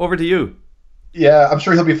 go over to you. Yeah, I'm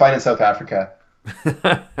sure he'll be fine in South Africa.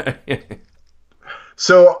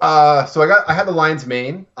 So I had the lion's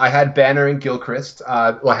mane. I had Banner and Gilchrist.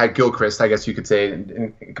 I had Gilchrist, I guess you could say,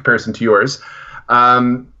 in comparison to yours.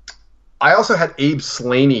 I also had Abe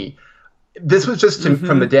Slaney. This was just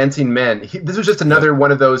from the Dancing Men. This was just another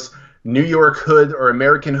one of those New York hood or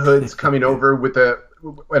American hoods coming over with a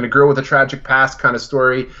girl with a tragic past kind of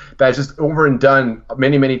story that's just over and done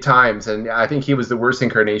many, many times. And I think he was the worst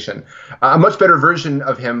incarnation. A much better version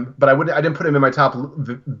of him, but I didn't put him in my top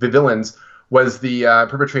villains, was the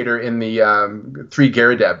perpetrator in the Three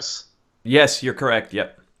Garadebs. Yes, you're correct.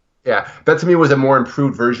 Yep. Yeah, that to me was a more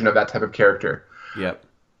improved version of that type of character. Yep.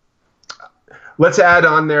 Let's add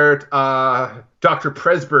on there Dr.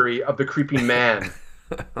 Presbury of The Creeping Man.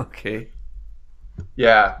 Okay.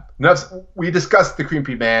 Yeah. We discussed The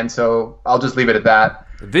Creeping Man, so I'll just leave it at that.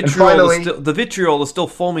 The vitriol is still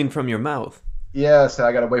foaming from your mouth. Yes,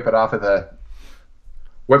 I got to wipe off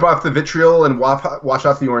the vitriol and wash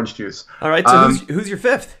off the orange juice. All right, so who's your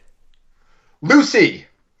fifth? Lucy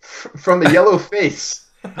from The Yellow Face.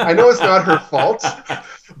 I know it's not her fault,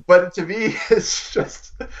 but to me, it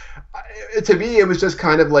was just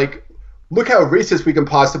kind of like, look how racist we can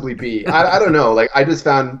possibly be. I don't know. Like, I just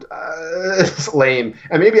found it's lame,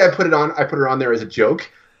 and maybe I put her on there as a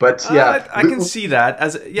joke. But yeah, I can see that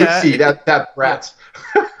Lucy, that brat.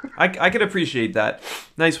 I can appreciate that.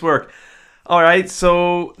 Nice work. All right,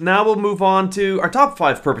 so now we'll move on to our top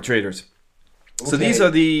 5 perpetrators. Okay. So these are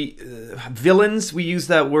the villains. We use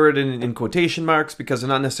that word in quotation marks because they're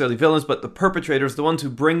not necessarily villains, but the perpetrators, the ones who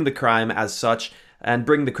bring the crime as such and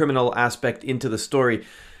bring the criminal aspect into the story.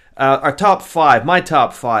 Our top 5, my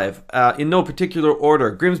top 5, in no particular order: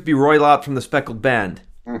 Grimsby Roylott from the Speckled Band,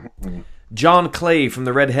 John Clay from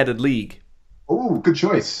the Red-Headed League. Oh, good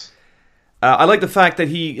choice. I like the fact that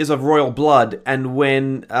he is of royal blood, and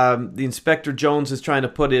when the Inspector Jones is trying to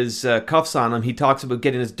put his cuffs on him, he talks about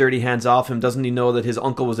getting his dirty hands off him. Doesn't he know that his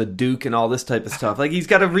uncle was a duke and all this type of stuff? Like, he's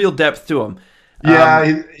got a real depth to him.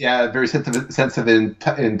 Very sense of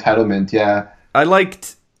entitlement, yeah. I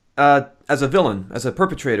liked, as a villain, as a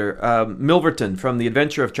perpetrator, Milverton from The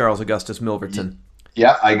Adventure of Charles Augustus Milverton.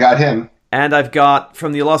 Yeah, I got him. And I've got,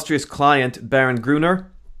 from The Illustrious Client, Baron Gruner.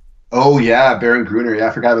 Oh, yeah, Baron Gruner. Yeah,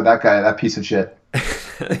 I forgot about that guy, that piece of shit.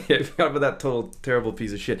 Yeah, I forgot about that total terrible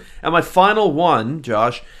piece of shit. And my final one,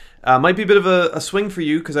 Josh, might be a bit of a swing for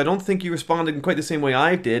you because I don't think you responded in quite the same way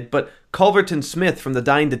I did, but Culverton Smith from The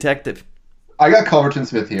Dying Detective. I got Culverton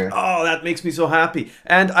Smith here. Oh, that makes me so happy.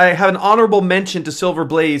 And I have an honorable mention to Silver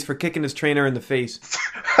Blaze for kicking his trainer in the face.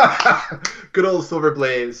 Good old Silver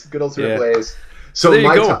Blaze. Blaze. So there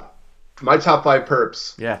you go. My top 5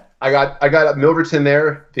 perps. Yeah. I got Milverton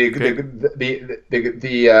there.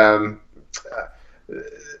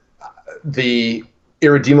 The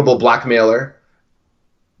irredeemable blackmailer,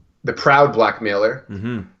 the proud blackmailer.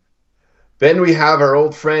 Mm-hmm. Then we have our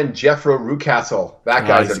old friend Jeffro Rucastle. That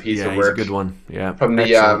guy's a piece of work. He's a good one. Yeah. From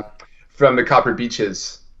the Copper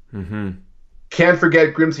Beaches. Mm-hmm. Can't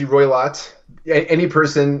forget Grimsby Roylott. Any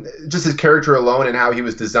person, just his character alone and how he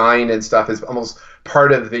was designed and stuff is almost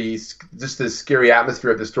part of the scary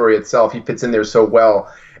atmosphere of the story itself. He fits in there so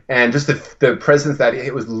well. And just the presence that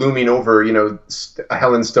it was looming over,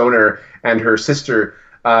 Helen Stoner and her sister,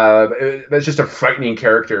 that's just a frightening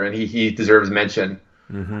character, and he deserves mention.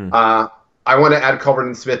 Mm-hmm. I want to add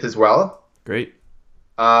Culverton Smith as well. Great.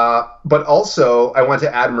 But also, I want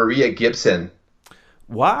to add Maria Gibson.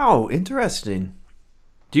 Wow, interesting.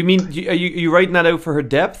 Do you mean, are you writing that out for her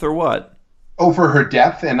depth or what? Oh, for her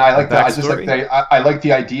depth, and I like that. I like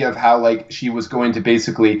the idea of how, like, she was going to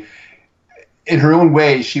basically, in her own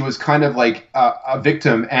way, she was kind of like a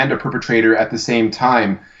victim and a perpetrator at the same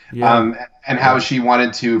time. Yeah. And how she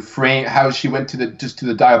wanted to frame, how she went to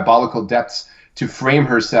the diabolical depths to frame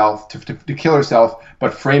herself, to kill herself,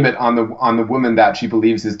 but frame it on the woman that she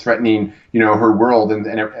believes is threatening, her world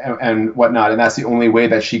and whatnot. And that's the only way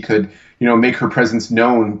that she could, make her presence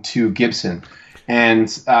known to Gibson. And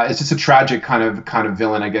it's just a tragic kind of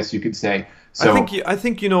villain, I guess you could say. So I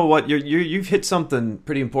think you know what, you've hit something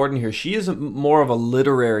pretty important here. She is more of a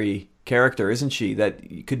literary character, isn't she?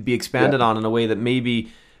 That could be expanded on in a way that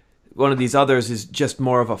maybe one of these others is just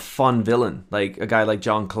more of a fun villain, like a guy like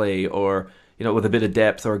John Clay, or with a bit of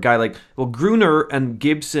depth, or a guy like Gruner and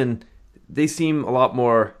Gibson. They seem a lot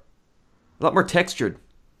more textured.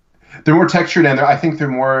 They're more textured, and I think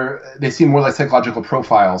they seem more like psychological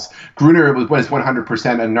profiles. Gruner was 100%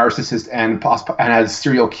 a narcissist and has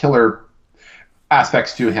serial killer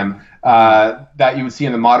aspects to him that you would see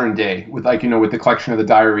in the modern day with with the collection of the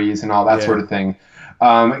diaries and all that sort of thing.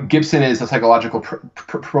 Gibson is a psychological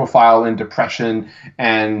profile in depression,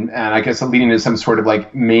 and I guess leading to some sort of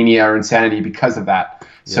like mania or insanity because of that.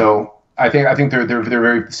 Yeah. So I think they're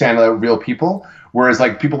very standout real people, whereas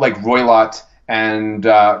like people like Roylott and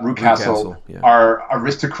Rucastle are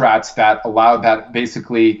aristocrats that allow that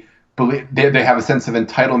basically believe they have a sense of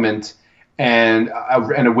entitlement and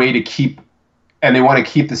a way to keep, and they want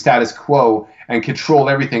to keep the status quo and control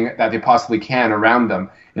everything that they possibly can around them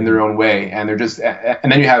in their own way. And they're just, and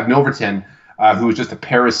then you have Milverton, who is just a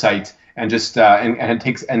parasite and just and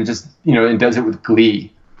takes and just and does it with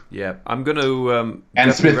glee. Yeah, I'm going to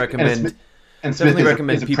definitely recommend. And Smith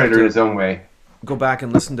is a predator in his own way. Go back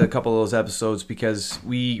and listen to a couple of those episodes because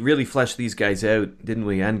we really fleshed these guys out, didn't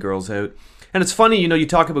we, and girls out. And it's funny, you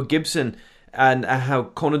talk about Gibson and how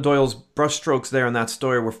Conan Doyle's brushstrokes there in that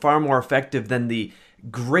story were far more effective than the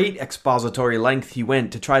great expository length he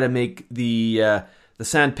went to try to make the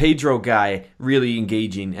San Pedro guy really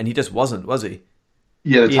engaging, and he just wasn't, was he?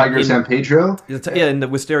 Yeah, the Tiger of San Pedro? Yeah, in the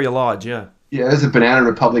Wisteria Lodge, yeah. Yeah, there's a Banana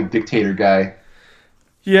Republic dictator guy.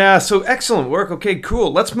 Yeah, so excellent work. Okay,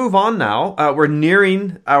 cool. Let's move on now. We're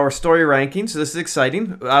nearing our story rankings, so this is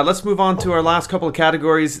exciting. Let's move on to our last couple of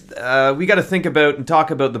categories. We got to think about and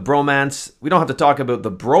talk about the bromance. We don't have to talk about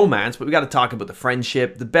the bromance, but we got to talk about the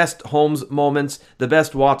friendship, the best Holmes moments, the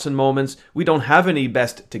best Watson moments. We don't have any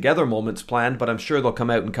best together moments planned, but I'm sure they'll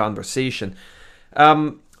come out in conversation.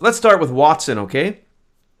 Let's start with Watson, okay?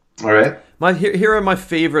 All right. Here are my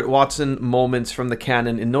favorite Watson moments from the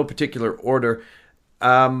canon in no particular order.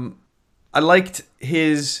 I liked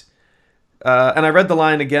his, and I read the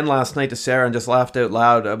line again last night to Sarah and just laughed out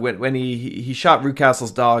loud when he shot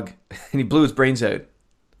Rucastle's dog and he blew his brains out.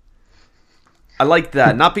 I liked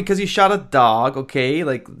that, not because he shot a dog, okay,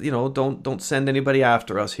 like, don't send anybody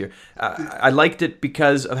after us here. I liked it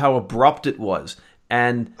because of how abrupt it was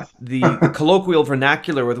and the colloquial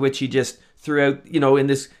vernacular with which he just threw out, in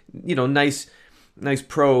this, nice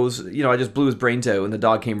prose, I just blew his brains out and the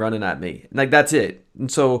dog came running at me. Like, that's it. And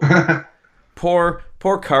so, poor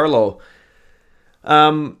Carlo.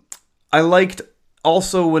 I liked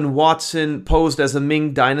also when Watson posed as a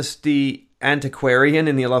Ming Dynasty antiquarian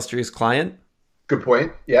in The Illustrious Client. Good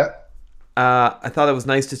point, yeah. I thought it was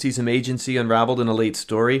nice to see some agency unraveled in a late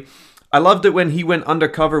story. I loved it when he went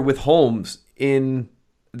undercover with Holmes in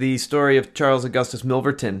the story of Charles Augustus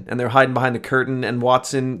Milverton, and they're hiding behind the curtain, and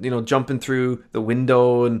Watson, jumping through the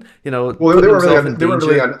window, and well, they were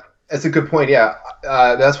really on. That's a good point. Yeah,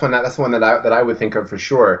 that's the one that I would think of for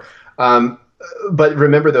sure. But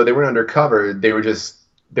remember, though, they weren't undercover. They were just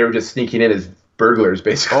sneaking in as burglars,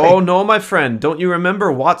 basically. Oh no, my friend! Don't you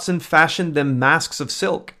remember Watson fashioned them masks of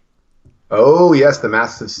silk? Oh yes, the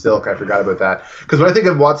masks of silk. I forgot about that. Because when I think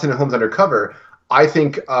of Watson and Holmes undercover, I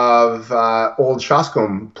think of Old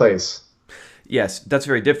Shoscombe Place. Yes, that's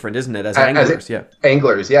very different, isn't it? As anglers, yeah.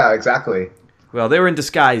 Anglers, yeah, exactly. Well, they were in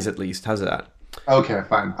disguise, at least. How's that? Okay,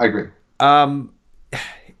 fine. I agree.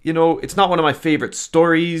 It's not one of my favorite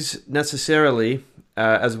stories, necessarily,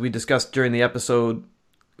 as we discussed during the episode,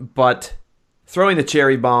 but throwing the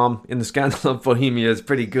cherry bomb in the Scandal of Bohemia is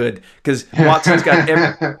pretty good, because Watson's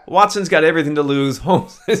got everything to lose,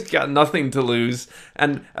 Holmes has got nothing to lose,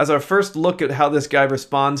 and as our first look at how this guy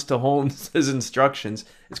responds to Holmes' instructions,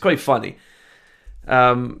 it's quite funny.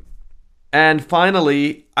 And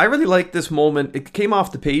finally, I really like this moment. It came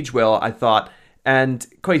off the page well, I thought, and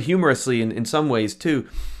quite humorously in some ways too,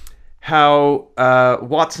 how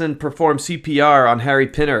Watson performed CPR on Harry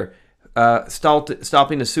Pinner,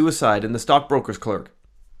 stopping a suicide in the stockbroker's clerk.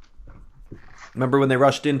 Remember when they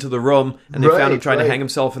rushed into the room and they found him trying to hang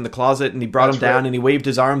himself in the closet, and he brought him down and he waved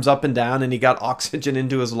his arms up and down and he got oxygen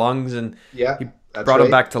into his lungs and he brought him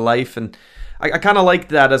back to life. And I kind of liked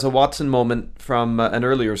that as a Watson moment from an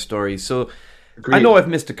earlier story. So Agreed. I know I've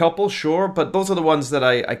missed a couple, sure, but those are the ones that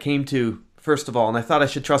I came to first of all, and I thought I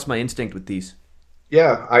should trust my instinct with these.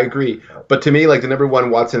 Yeah, I agree. But to me, like, the number one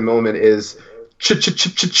Watson moment is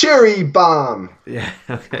cherry bomb. Yeah,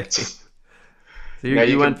 okay. So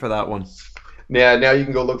you went for that one. Yeah, now you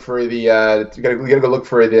can go look for the you gotta go look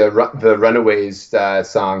for the Runaways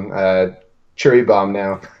song, Cherry Bomb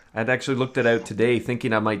now. I'd actually looked it out today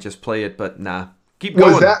thinking I might just play it, but nah. Keep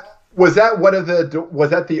going. Was that one of was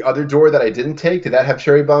that the other door that I didn't take? Did that have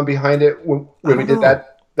Cherry Bomb behind it when we did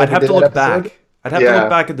that? I'd have to look back. I'd have to look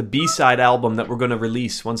back at the B-side album that we're going to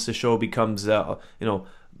release once the show becomes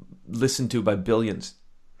listened to by billions.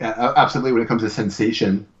 Yeah, absolutely, when it comes to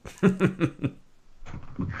sensation.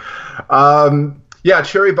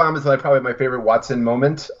 Cherry Bomb is probably my favorite Watson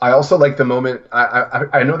moment. I also like the moment.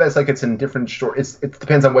 I know that's it's in different short. It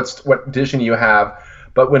depends on what edition you have.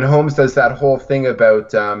 But when Holmes does that whole thing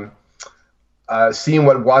about seeing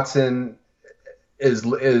what Watson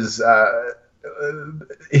is I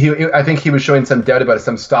think he was showing some doubt about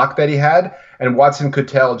some stock that he had, and Watson could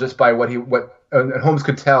tell just by Holmes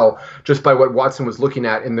could tell just by what Watson was looking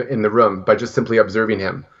at in the room by just simply observing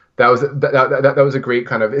him. That was a great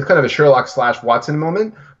kind of a Sherlock / Watson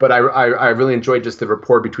moment, but I really enjoyed just the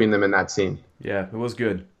rapport between them in that scene. Yeah, it was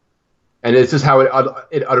good. And it's just how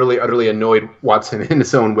it utterly annoyed Watson in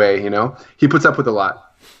his own way. He puts up with a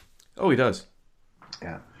lot. Oh, he does.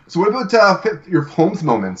 Yeah. So what about your Holmes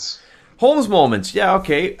moments? Holmes moments, yeah,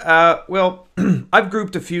 okay. Well, I've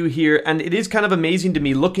grouped a few here, and it is kind of amazing to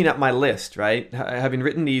me looking at my list, right? Having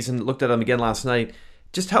written these and looked at them again last night,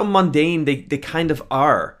 just how mundane they kind of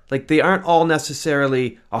are. Like, they aren't all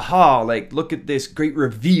necessarily, like, look at this great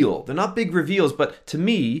reveal. They're not big reveals, but to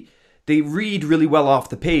me, they read really well off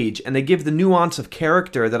the page, and they give the nuance of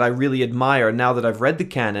character that I really admire now that I've read the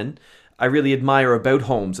canon. I really admire about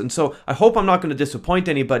Holmes. And so I hope I'm not going to disappoint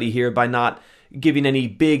anybody here by not giving any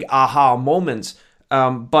big aha moments.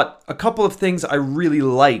 But a couple of things I really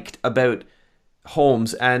liked about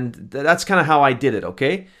Holmes, and that's kind of how I did it,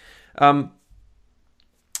 okay?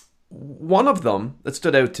 One of them that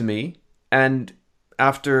stood out to me, and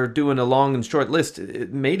after doing a long and short list,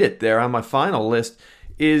 it made it there on my final list,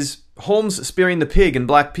 is Holmes spearing the pig in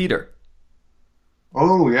Black Peter.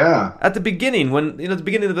 Oh, yeah. At the beginning, the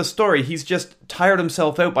beginning of the story, he's just tired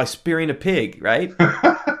himself out by spearing a pig, right?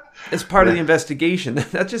 As part of the investigation.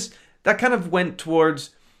 That kind of went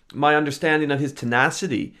towards my understanding of his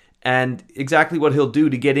tenacity and exactly what he'll do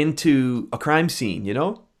to get into a crime scene,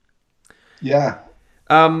 Yeah.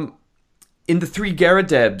 In the Three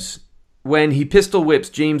Garridebs, when he pistol whips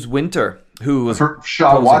James Winter, who was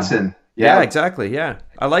Shaw posing. Watson. Yeah, exactly, yeah.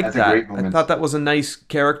 I liked that. A great moment. I thought that was a nice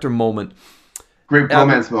character moment. Great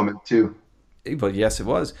romance moment, too. But yes, it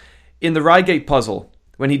was. In the Reigate puzzle,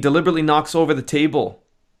 when he deliberately knocks over the table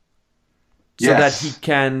so that he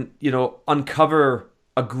can, uncover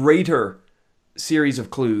a greater series of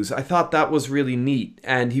clues. I thought that was really neat.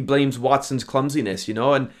 And he blames Watson's clumsiness,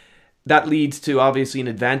 and that leads to, obviously, an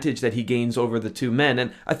advantage that he gains over the two men.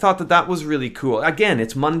 And I thought that was really cool. Again,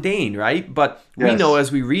 it's mundane, right? But we know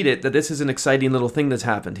as we read it that this is an exciting little thing that's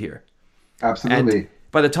happened here. Absolutely. And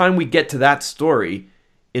by the time we get to that story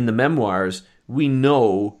in the memoirs, we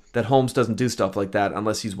know that Holmes doesn't do stuff like that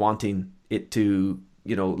unless he's wanting it to,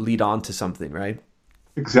 lead on to something, right?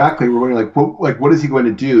 Exactly. We're wondering, what is he going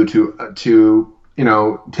to do to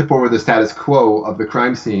tip over the status quo of the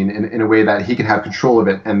crime scene in a way that he can have control of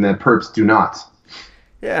it and the perps do not?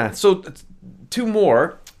 Yeah. So two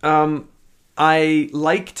more. I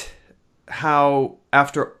liked how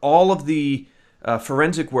after all of the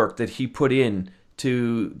forensic work that he put in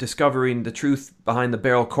to discovering the truth behind the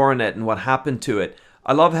barrel coronet and what happened to it,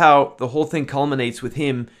 I love how the whole thing culminates with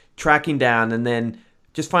him tracking down and then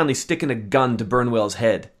just finally sticking a gun to Burnwell's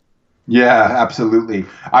head. Yeah, absolutely.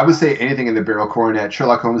 I would say anything in the barrel coronet.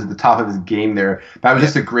 Sherlock Holmes at the top of his game there. That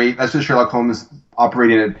was that's just Sherlock Holmes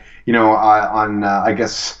operating at,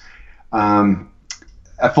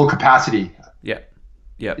 at full capacity. Yeah.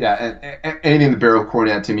 Yeah. Yeah. And anything in the barrel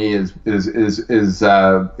coronet to me is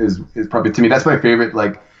probably, to me, that's my favorite,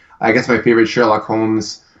 I guess my favorite Sherlock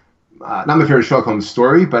Holmes, not my favorite Sherlock Holmes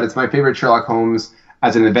story, but it's my favorite Sherlock Holmes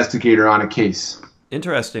as an investigator on a case.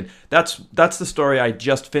 Interesting. That's the story I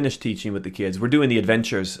just finished teaching with the kids. We're doing the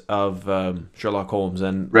adventures of Sherlock Holmes,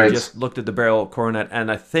 and we just looked at the barrel coronet, and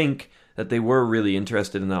I think that they were really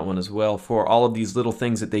interested in that one as well for all of these little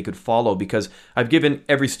things that they could follow, because I've given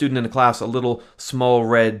every student in the class a little small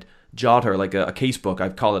red jotter, like a casebook. I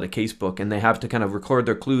call it a casebook, and they have to kind of record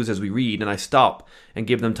their clues as we read, and I stop and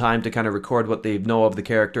give them time to kind of record what they know of the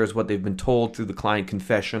characters, what they've been told through the client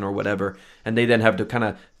confession or whatever, and they then have to kind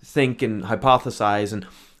of think and hypothesize. And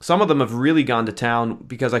some of them have really gone to town,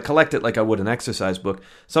 because I collect it like I would an exercise book.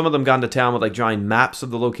 Some of them gone to town with drawing maps of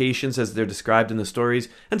the locations as they're described in the stories,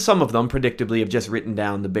 and some of them predictably have just written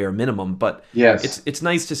down the bare minimum. But it's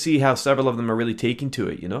nice to see how several of them are really taking to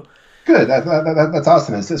it, Good. That's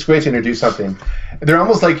awesome. It's great to introduce something. They're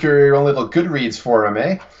almost like your own little Goodreads forum,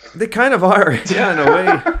 eh? They kind of are, yeah, in a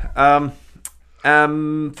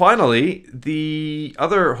way. Finally, the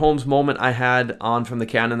other Holmes moment I had on from the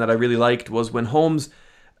canon that I really liked was when Holmes,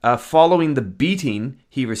 following the beating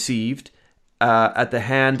he received at the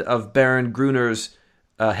hand of Baron Gruner's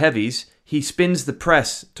heavies, he spins the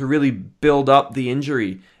press to really build up the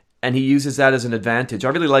injury, and he uses that as an advantage. I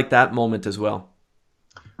really like that moment as well.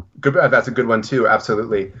 Good, that's a good one too.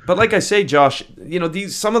 Absolutely. But like I say, Josh,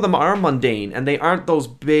 some of them are mundane, and they aren't those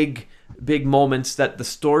big moments that the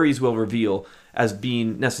stories will reveal as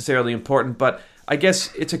being necessarily important. But I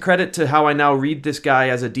guess it's a credit to how I now read this guy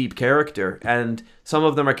as a deep character, and some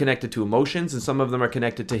of them are connected to emotions and some of them are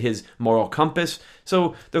connected to his moral compass.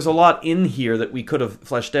 So there's a lot in here that we could have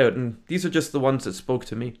fleshed out, and these are just the ones that spoke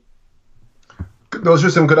to me. Those are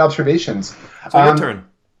some good observations. So your turn.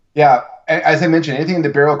 Yeah, as I mentioned, anything in the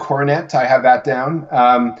barrel coronet, I have that down.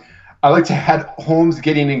 I like to add Holmes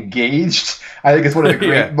getting engaged. I think it's one of the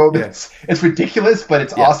great moments. Yeah. It's ridiculous, but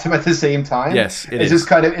it's awesome at the same time. Yes, it's just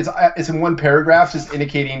kind of it's in one paragraph, just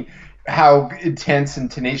indicating how intense and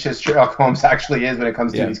tenacious Sherlock Holmes actually is when it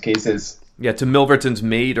comes to these cases. Yeah, to Milverton's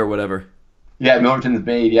maid or whatever. Yeah, Milverton's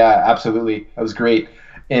maid. Yeah, absolutely. That was great.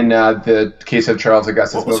 In the case of Charles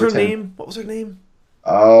Augustus Milverton. What was her name?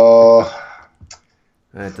 Oh,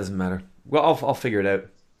 it doesn't matter. Well, I'll figure it out.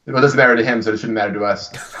 Well, it doesn't matter to him, so it shouldn't matter to us.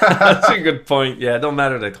 That's a good point. Yeah, it don't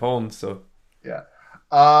matter to Holmes. So yeah.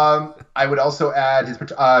 I would also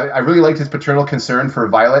add I really liked his paternal concern for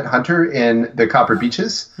Violet Hunter in The Copper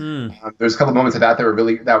Beeches. There's a couple moments of that were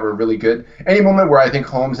really good. Any moment where I think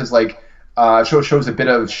Holmes is like shows a bit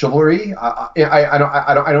of chivalry. I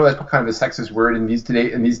know that's kind of a sexist word in these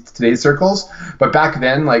today's circles, but back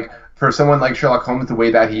then, like, for someone like Sherlock Holmes, the way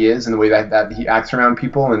that he is and the way that he acts around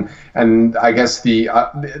people, and I guess the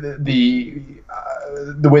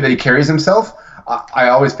way that he carries himself, I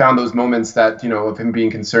always found those moments that, of him being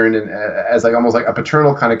concerned and as like almost like a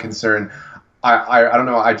paternal kind of concern. I don't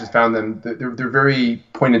know. I just found them they're very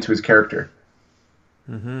poignant to his character.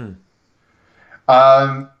 Mm-hmm.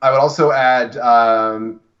 I would also add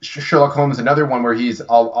Sherlock Holmes. Another one where he's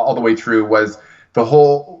all the way through was the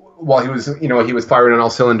whole. While he was firing on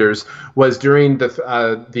all cylinders, was during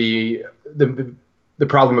the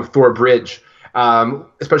problem of Thor Bridge,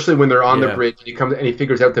 especially when they're on the bridge and he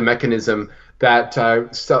figures out the mechanism that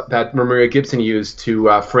Maria Gibson used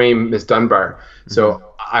to frame Miss Dunbar. Mm-hmm.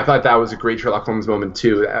 So I thought that was a great Sherlock Holmes moment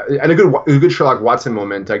too, and a good Sherlock Watson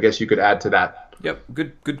moment, I guess you could add to that. Yep,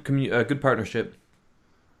 good partnership.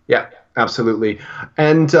 Yeah, absolutely.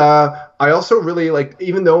 And I also really like,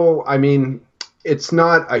 even though it's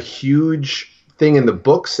not a huge thing in the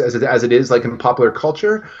books as it is like in popular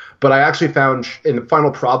culture, but I actually found in the Final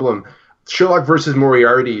Problem, Sherlock versus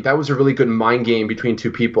Moriarty, that was a really good mind game between two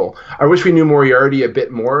people. I wish we knew Moriarty a bit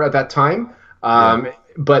more at that time,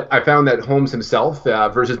 but I found that Holmes himself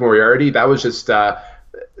versus Moriarty, that was just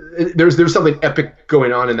there's something epic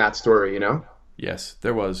going on in that story, Yes,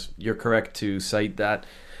 there was. You're correct to cite that.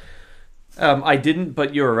 I didn't,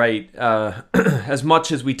 but you're right. As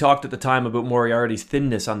much as we talked at the time about Moriarty's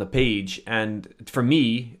thinness on the page, and for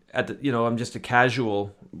me, I'm just a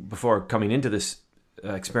casual, before coming into this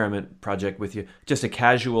experiment project with you, just a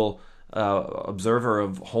casual observer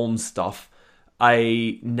of Holmes stuff.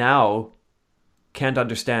 I now can't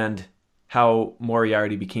understand how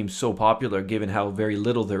Moriarty became so popular, given how very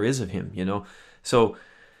little there is of him. So.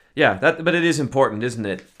 Yeah, but it is important, isn't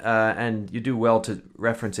it? And you do well to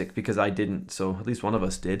reference it because I didn't, so at least one of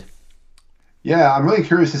us did. Yeah, I'm really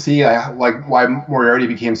curious to see why Moriarty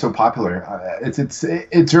became so popular.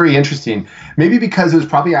 It's very interesting. Maybe because it was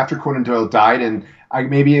probably after Conan Doyle died, and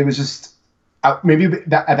maybe it was just at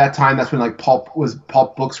that time that's when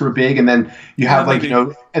pulp books were big, and then you have and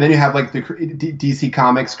then you have the DC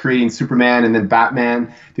Comics creating Superman and then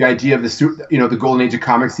Batman. The idea of the golden age of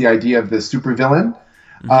comics, the idea of the supervillain.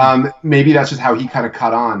 Mm-hmm. Maybe that's just how he kind of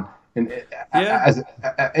caught on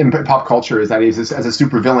in pop culture, is that he's as a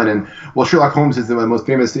super villain. And Sherlock Holmes is the most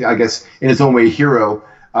famous, I guess, in his own way, hero.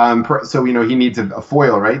 So he needs a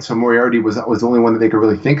foil, right? So Moriarty was the only one that they could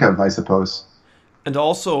really think of, I suppose. And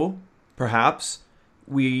also, perhaps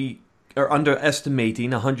we are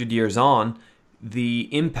underestimating 100 years on the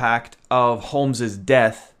impact of Holmes's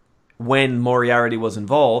death when Moriarty was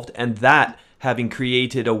involved, and that having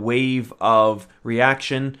created a wave of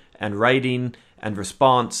reaction and writing and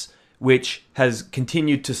response, which has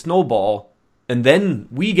continued to snowball. And then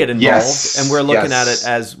we get involved and we're looking at it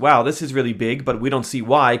as, wow, this is really big, but we don't see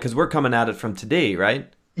why because we're coming at it from today,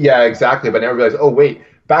 right? Yeah, exactly. But now we realize, oh, wait,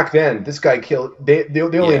 back then, this guy killed. They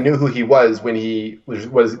only knew who he was when he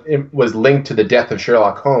was linked to the death of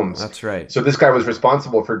Sherlock Holmes. That's right. So this guy was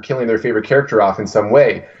responsible for killing their favorite character off in some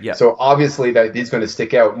way. Yeah. So obviously that he's going to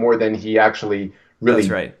stick out more than he actually really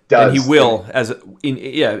does. And he will,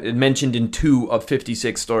 it mentioned in 2 of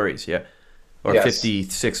 56 stories. Yeah, or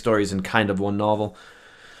 56 stories in kind of one novel.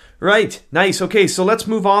 Right. Nice. Okay, so let's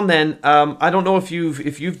move on then. I don't know if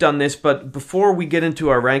you've done this, but before we get into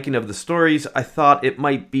our ranking of the stories, I thought it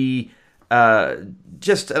might be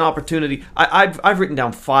just an opportunity. I've written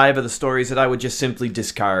down 5 of the stories that I would just simply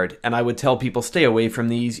discard, and I would tell people stay away from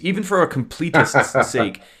these, even for a completist's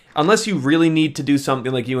sake. Unless you really need to do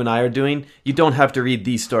something like you and I are doing, you don't have to read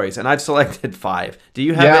these stories. And I've selected 5. Do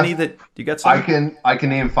you have any that you got? Some? I can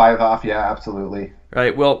name 5 off. Yeah, absolutely.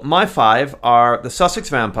 Right. Well, my 5 are the Sussex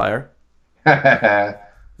Vampire,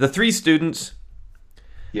 the 3 Students,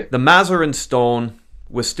 Yep. the Mazarin Stone,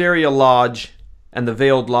 Wisteria Lodge, and the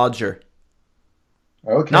Veiled Lodger.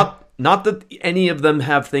 Okay. Not that any of them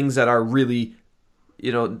have things that are really,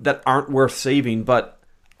 that aren't worth saving, but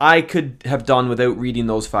I could have done without reading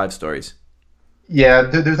those 5 stories. Yeah,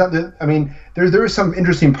 there are some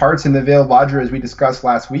interesting parts in the Veiled Lodger as we discussed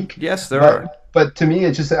last week. Yes, there are. But to me,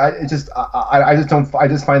 I just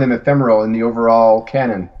find them ephemeral in the overall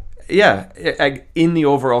canon. Yeah, in the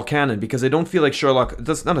overall canon, because I don't feel like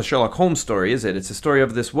that's not a Sherlock Holmes story, is it? It's a story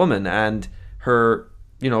of this woman and her,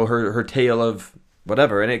 her tale of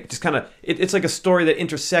whatever, and it just kind of it's like a story that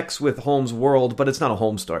intersects with Holmes' world, but it's not a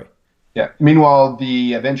Holmes story. Yeah. Meanwhile,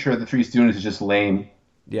 the adventure of the 3 Students is just lame.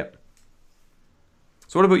 Yep.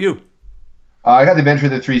 So what about you? I got the adventure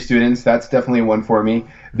of the 3 Students. That's definitely one for me.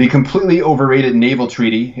 The completely overrated Naval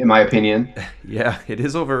Treaty, in my opinion. Yeah, it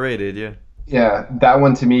is overrated. Yeah. Yeah, that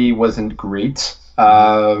one to me wasn't great.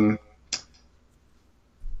 I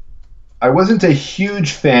wasn't a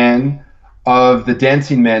huge fan of the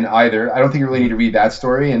Dancing Men either. I don't think you really need to read that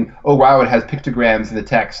story. And oh wow, it has pictograms in the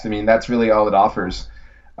text. I mean, that's really all it offers.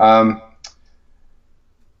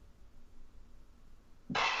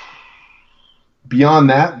 Beyond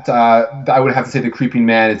that, I would have to say The Creeping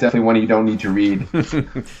Man is definitely one you don't need to read.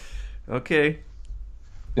 Okay.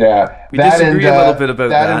 Yeah, we disagree a little bit about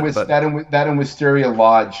that and Wisteria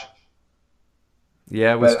Lodge.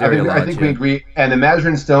 Yeah, Wisteria Lodge. I think we agree. And the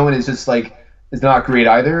Mazarin Stone is just it's not great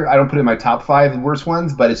either. I don't put it in my top 5 worst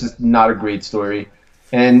ones, but it's just not a great story.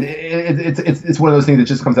 And it's one of those things that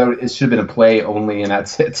just comes out. It should have been a play only, and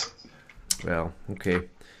that's it. Well, okay.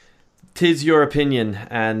 'Tis your opinion,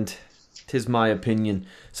 and 'tis my opinion.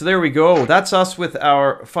 So there we go. That's us with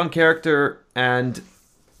our fun character and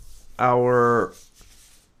our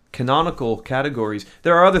canonical categories.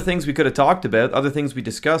 There are other things we could have talked about, other things we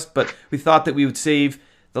discussed, but we thought that we would save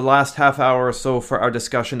the last half hour or so for our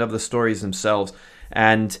discussion of the stories themselves.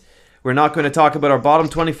 And we're not going to talk about our bottom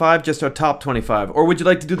 25, just our top 25. Or would you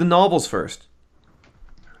like to do the novels first?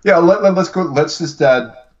 Yeah, let's go. Let's just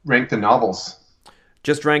rank the novels.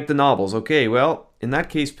 Just rank the novels. Okay, well, in that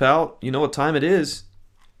case, pal, you know what time it is.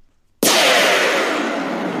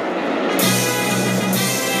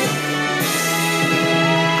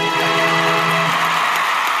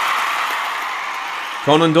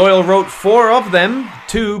 Conan Doyle wrote 4 of them,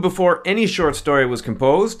 2 before any short story was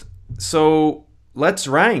composed. So let's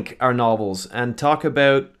rank our novels and talk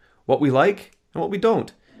about what we like and what we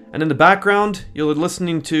don't. And in the background, you'll be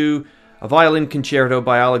listening to a violin concerto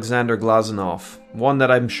by Alexander Glazunov, one that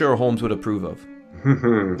I'm sure Holmes would approve of.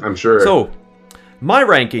 I'm sure. So, my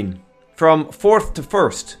ranking from 4th to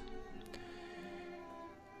 1st.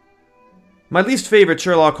 My least favorite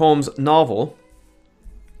Sherlock Holmes novel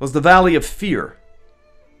was The Valley of Fear.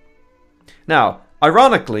 Now,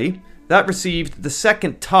 ironically, that received the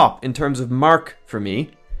second top in terms of mark for me.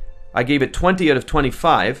 I gave it 20 out of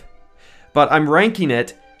 25, but I'm ranking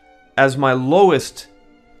it as my lowest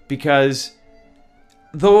because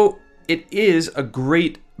though it is a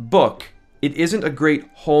great book, it isn't a great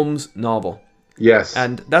Holmes novel. Yes.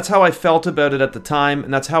 And that's how I felt about it at the time,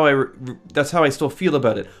 and that's how I still feel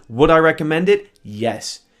about it. Would I recommend it?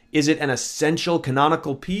 Yes. Is it an essential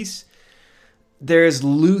canonical piece? There's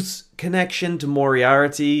loose connection to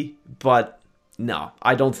Moriarty, but no,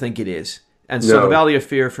 I don't think it is. And so The Valley of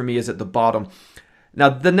Fear for me is at the bottom. Now,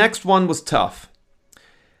 the next one was tough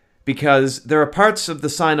because there are parts of The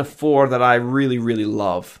Sign of Four that I really, really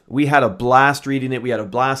love. We had a blast reading it. We had a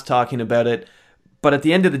blast talking about it. But at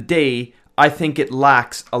the end of the day, I think it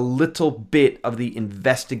lacks a little bit of the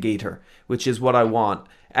investigator, which is what I want.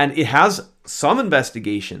 And it has some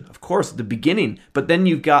investigation, of course, at the beginning, but then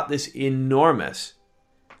you've got this enormous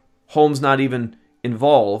Holmes not even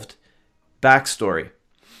involved backstory.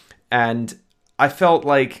 And I felt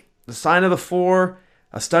like The Sign of the Four,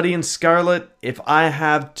 A Study in Scarlet, if I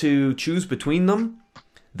have to choose between them,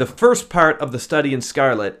 the first part of The Study in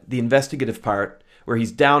Scarlet, the investigative part, where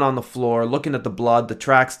he's down on the floor looking at the blood, the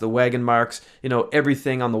tracks, the wagon marks,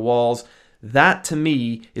 everything on the walls, that to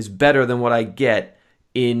me is better than what I get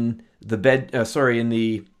in the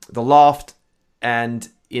the loft, and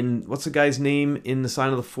in what's the guy's name in The Sign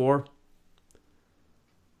of the Four?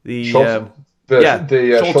 The Sholto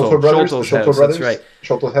brothers. Sholto's house, that's right.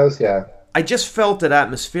 Sholto's house, yeah. I just felt that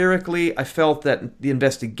atmospherically, I felt that the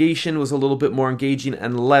investigation was a little bit more engaging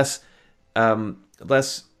and less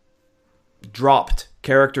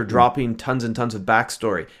character dropping tons and tons of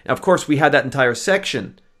backstory. Now, of course, we had that entire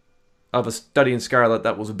section of A Study in Scarlet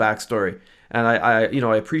that was a backstory, and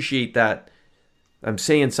I appreciate that. I'm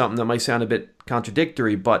saying something that might sound a bit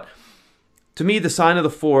contradictory, but to me, the Sign of the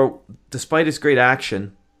Four, despite its great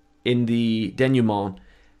action in the denouement,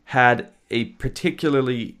 had a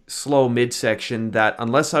particularly slow midsection that,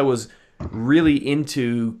 unless I was really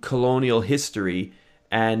into colonial history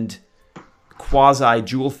and quasi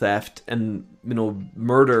jewel theft and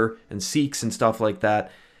murder and Sikhs and stuff like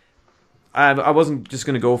that, I wasn't just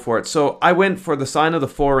going to go for it. So I went for The Sign of the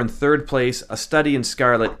Four in third place, A Study in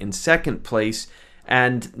Scarlet in second place,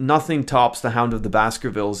 and nothing tops The Hound of the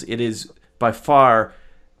Baskervilles. It is by far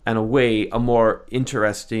and away a more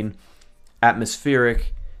interesting,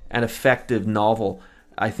 atmospheric, and effective novel.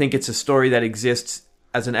 I think it's a story that exists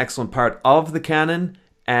as an excellent part of the canon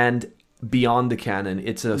and beyond the canon.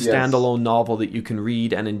 It's a standalone novel that you can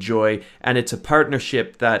read and enjoy, and it's a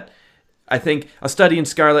partnership that I think A Study in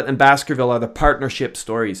Scarlet and Baskerville are the partnership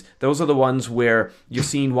stories. Those are the ones where you're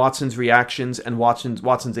seeing Watson's reactions and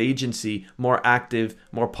Watson's agency more active,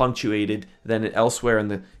 more punctuated than elsewhere in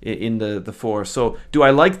the four. So, do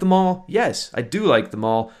I like them all? Yes, I do like them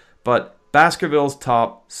all. But Baskerville's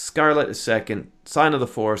top, Scarlet is second, Sign of the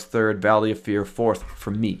Four is third, Valley of Fear fourth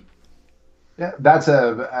for me. Yeah, that's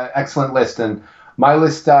an excellent list, and my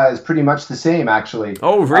list is pretty much the same, actually.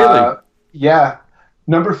 Oh, really? Yeah.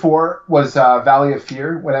 Number 4 was Valley of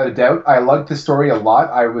Fear, without a doubt. I liked the story a lot.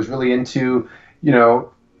 I was really into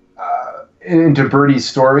Bertie's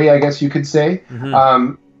story, I guess you could say.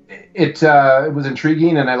 Mm-hmm. It was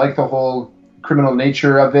intriguing, and I liked the whole criminal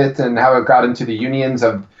nature of it and how it got into the unions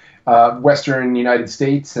of Western United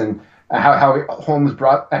States, and how Arthur Conan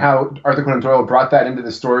Doyle brought that into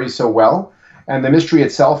the story so well. And the mystery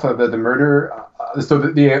itself of the murder,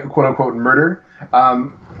 the quote-unquote murder,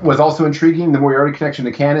 was also intriguing. The Moriarty connection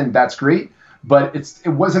to canon, that's great, but it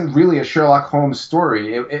wasn't really a Sherlock Holmes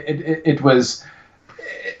story. It's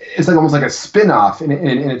like almost like a spin-off in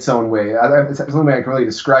its own way. It's the only way I can really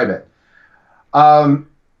describe it.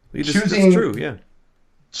 That's true, yeah.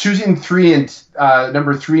 Choosing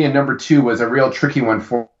number 3 and number 2 was a real tricky one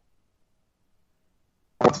for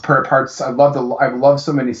parts. I love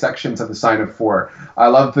so many sections of the Sign of Four. I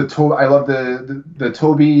love the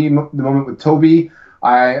Toby, the moment with Toby.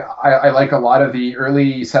 I like a lot of the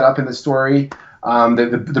early setup in the story.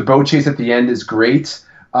 The boat chase at the end is great.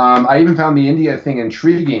 I even found the India thing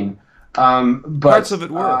intriguing. But parts of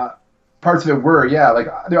it were. Yeah. Like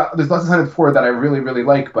there's lots of Sign of Four that I really, really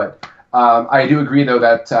like, but I do agree though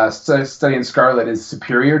that Study in Scarlet is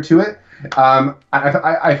superior to it.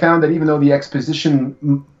 I found that even though the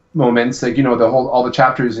exposition moments, like all the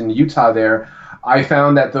chapters in Utah there, I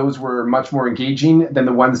found that those were much more engaging than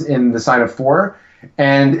the ones in the Sign of Four,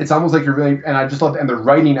 and it's almost like you're really. And I just love, and the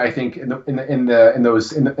writing I think in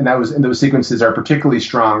those sequences are particularly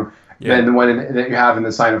strong than the one that you have in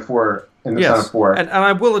the Sign of Four. Sign of Four, and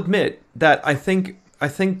I will admit that I think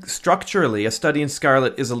structurally, A Study in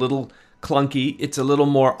Scarlet is a little clunky. It's a little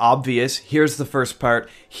more obvious. Here's the first part.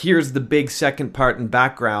 Here's the big second part in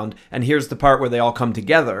background. And here's the part where they all come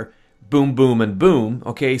together. Boom, boom, and boom.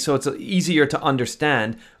 Okay, so it's easier to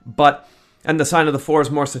understand. And the Sign of the Four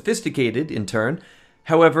is more sophisticated in turn.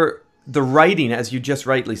 However, the writing, as you just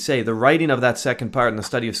rightly say, the writing of that second part in The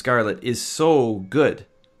Study of Scarlet is so good.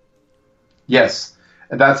 Yes,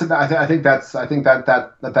 and I think that's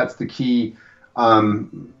the key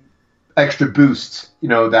extra boost.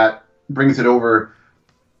 That brings it over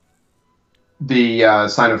the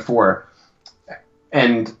Sign of Four.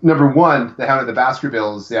 And number 1, The Hound of the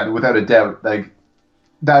Baskervilles, without a doubt, like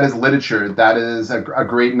that is literature. That is a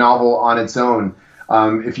great novel on its own.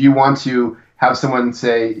 If you want to have someone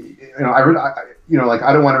say, I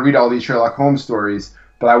don't want to read all these Sherlock Holmes stories,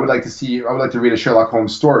 but I would like to read a Sherlock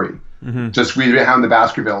Holmes story. Mm-hmm. Just read The Hound of the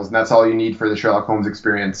Baskervilles, and that's all you need for the Sherlock Holmes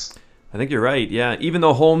experience. I think you're right, yeah. Even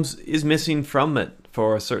though Holmes is missing from it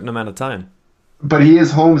for a certain amount of time. But he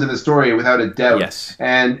is Holmes in the story, without a doubt. Yes.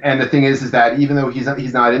 And the thing is that even though he's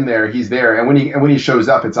not in there, he's there. And when he shows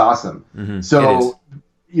up, it's awesome. Mm-hmm. So,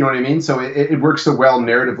 you know what I mean? So it works so well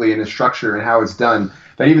narratively in the structure and how it's done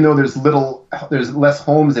that even though there's less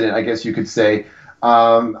Holmes in it, I guess you could say,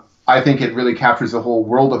 I think it really captures the whole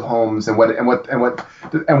world of Holmes and what I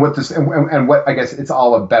guess it's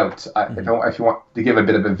all about. Mm-hmm. If you want to give a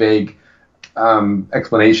bit of a vague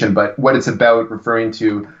explanation, but what it's about, referring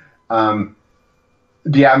to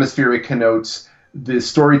the atmosphere it connotes, the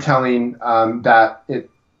storytelling that it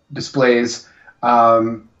displays,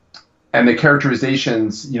 and the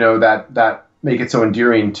characterizations, that make it so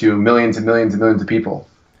endearing to millions and millions and millions of people.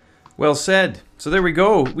 Well said. So there we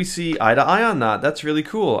go. We see eye to eye on that. That's really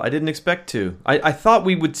cool. I didn't expect to. I thought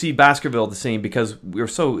we would see Baskerville the same because we were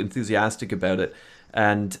so enthusiastic about it.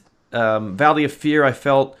 And Valley of Fear, I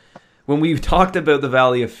felt, when we talked about the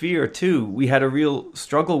Valley of Fear too, we had a real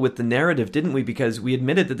struggle with the narrative, didn't we? Because we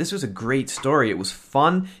admitted that this was a great story. It was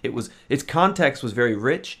fun. Its context was very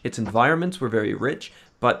rich. Its environments were very rich.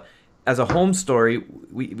 But as a home story,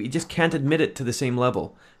 we just can't admit it to the same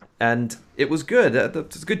level. And it was good.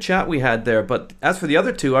 That's a good chat we had there. But as for the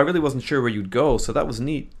other two, I really wasn't sure where you'd go. So that was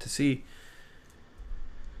neat to see.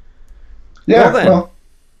 Yeah, well,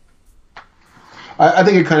 I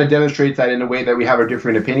think it kind of demonstrates that in a way that we have our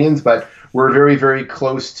different opinions, but we're very, very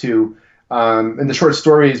close to. In the short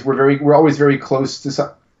stories, we're always very close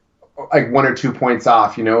to like 1 or 2 points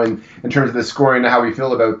off, in terms of the scoring and how we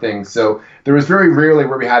feel about things. So there was very rarely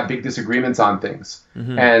where we had big disagreements on things.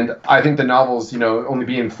 Mm-hmm. And I think the novels, only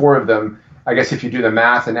being 4 of them, I guess if you do the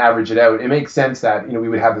math and average it out, it makes sense that, we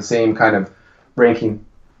would have the same kind of ranking.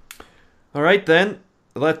 All right, then.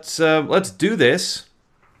 Let's do this.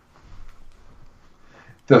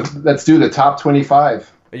 Let's do the top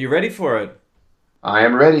 25. Are you ready for it? I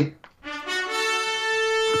am ready.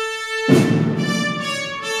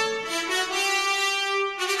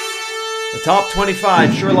 The top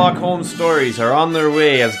 25 Sherlock Holmes stories are on their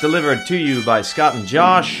way as delivered to you by Scott and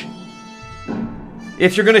Josh.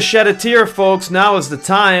 If you're going to shed a tear, folks, now is the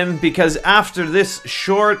time, because after this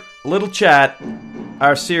short little chat,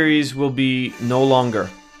 our series will be no longer.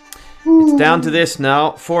 It's down to this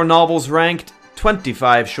now. 4 novels ranked,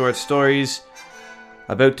 25 short stories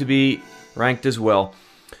about to be ranked as well.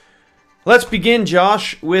 Let's begin,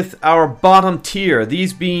 Josh, with our bottom tier.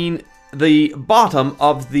 These being the bottom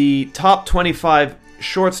of the top 25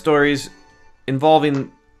 short stories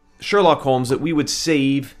involving Sherlock Holmes that we would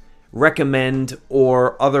save, recommend,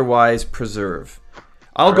 or otherwise preserve.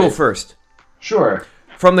 I'll go first. Sure.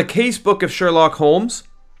 From the Casebook of Sherlock Holmes,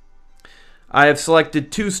 I have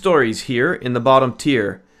selected 2 stories here in the bottom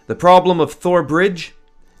tier. The Problem of Thor Bridge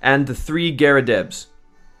and The Three Garridebs.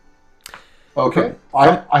 Okay.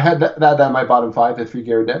 I had that in my bottom 5, The Three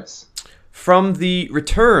Garridebs. From The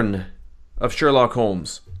Return of Sherlock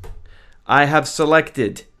Holmes, I have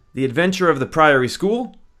selected The Adventure of the Priory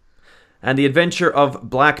School and The Adventure of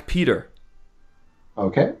Black Peter.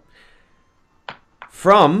 Okay.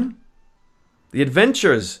 From The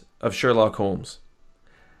Adventures of Sherlock Holmes,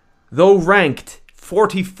 though ranked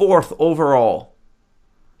 44th overall,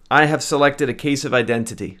 I have selected A Case of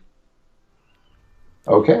Identity.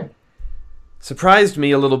 Okay. Surprised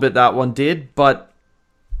me a little bit, that one did, but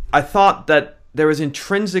I thought that there was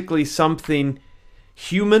intrinsically something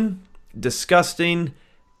human, disgusting,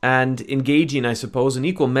 and engaging, I suppose, in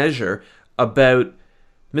equal measure, about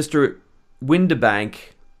Mr. Windibank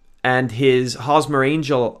and his Hosmer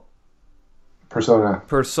Angel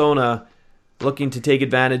persona looking to take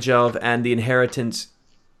advantage of, and the inheritance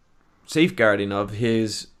safeguarding of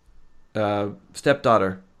his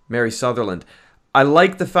stepdaughter, Mary Sutherland. I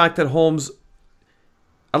like the fact that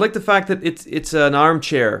it's an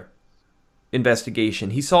armchair investigation.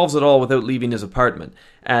 He solves it all without leaving his apartment.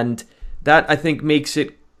 And that, I think, makes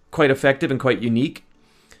it quite effective and quite unique.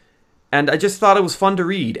 And I just thought it was fun to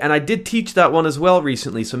read. And I did teach that one as well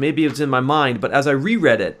recently, so maybe it was in my mind. But as I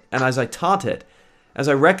reread it, and as I taught it, as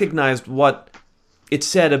I recognized what it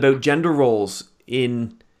said about gender roles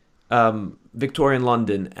in Victorian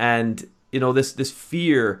London, and this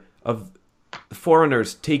fear of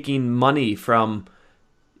foreigners taking money from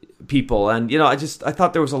people, and I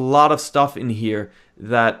thought there was a lot of stuff in here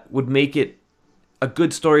that would make it a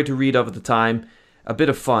good story to read of at the time, a bit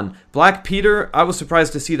of fun. Black Peter, I was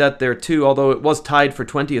surprised to see that there too, although it was tied for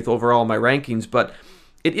 20th overall in my rankings, but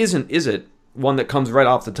it isn't, is it, one that comes right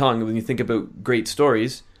off the tongue when you think about great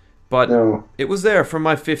stories? But no. It was there from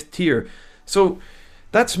my 5th tier. So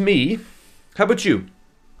that's me. How about you?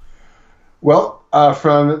 Well,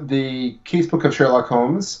 from the Casebook of Sherlock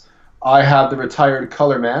Holmes, I have The Retired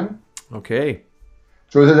Color Man. Okay.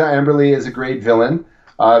 Joseph Amberley is a great villain,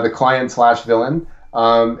 the client/villain.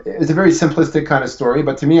 It's a very simplistic kind of story,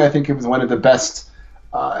 but to me, I think it was one of the best.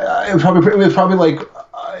 It's probably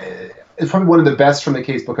one of the best from the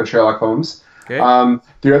Casebook of Sherlock Holmes. Okay.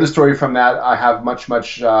 The other story from that I have much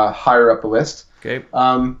higher up the list. Okay.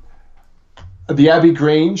 The Abbey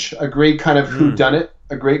Grange, a great kind of whodunit,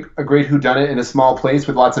 a great whodunit in a small place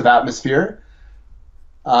with lots of atmosphere.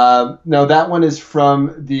 Now that one is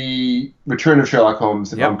from The Return of Sherlock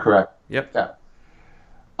Holmes, if I'm correct. Yep. Yeah.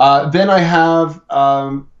 Then I have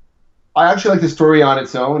I actually like the story on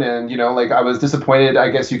its own, and like I was disappointed, I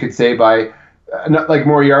guess you could say, by not like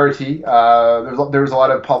Moriarty. There was a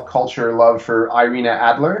lot of pop culture love for Irina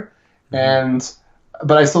Adler, and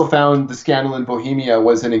but I still found The Scandal in Bohemia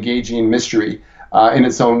was an engaging mystery in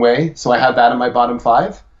its own way. So I had that in my bottom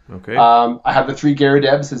five. Okay. I have the three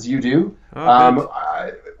Garadebs, as you do. Oh,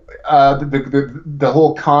 The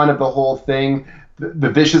whole con of the whole thing,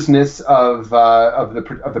 the viciousness of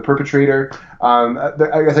the perpetrator.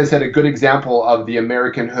 As I said, a good example of the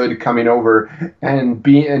American hood coming over and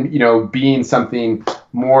being something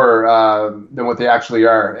more than what they actually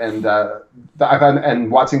are. And I found,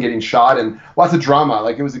 and Watson getting shot and lots of drama.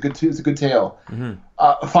 Like it was a good tale.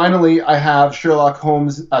 Mm-hmm. Finally, I have Sherlock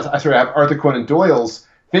Holmes. I have Arthur Conan Doyle's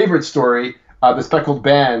favorite story, The Speckled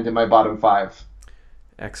Band, in my bottom five.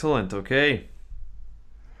 Excellent. Okay.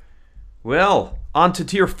 Well, on to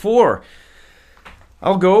tier 4.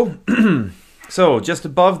 I'll go. So, just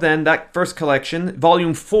above then, that first collection,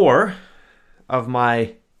 volume 4 of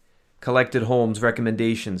my collected Holmes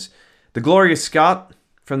recommendations. The Glorious Scott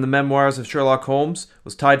from the Memoirs of Sherlock Holmes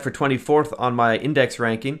was tied for 24th on my index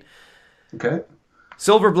ranking. Okay.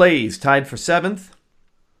 Silver Blaze tied for 7th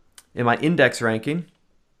in my index ranking.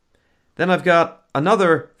 Then I've got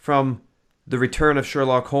another from The Return of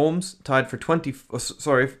Sherlock Holmes, tied for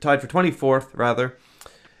 24th rather,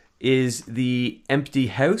 is The Empty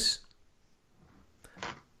House.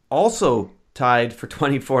 Also tied for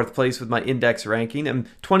 24th place with my index ranking, and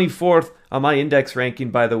 24th on my index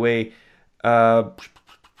ranking, by the way.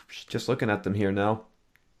 Just looking at them here now.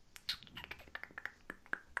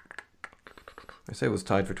 I say it was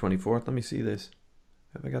tied for 24th. Let me see this.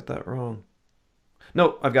 Have I got that wrong?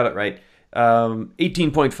 No, I've got it right.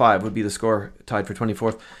 18.5 would be the score, tied for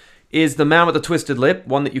 24th. Is The Man with the Twisted Lip,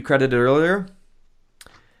 one that you credited earlier.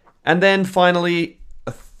 And then finally,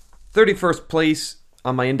 a 31st place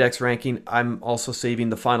on my index ranking, I'm also saving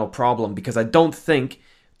The Final Problem, because I don't think,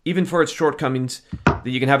 even for its shortcomings, that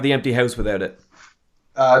you can have The Empty House without it.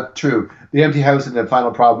 True. The Empty House and The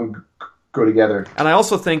Final Problem go together. And I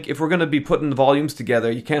also think if we're going to be putting the volumes together,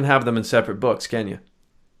 you can't have them in separate books, can you?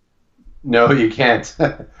 No, you can't.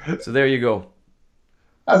 So there you go.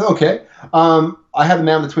 That's okay. I had The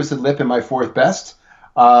Man with the Twisted Lip in my fourth best.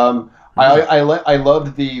 I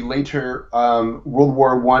loved the later World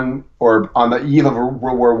War One, or on the eve of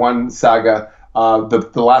World War One saga,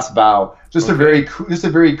 the Last Bow. Just a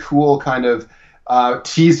very cool kind of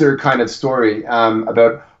teaser kind of story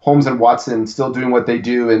about Holmes and Watson still doing what they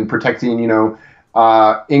do and protecting England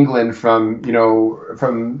from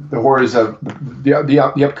the horrors of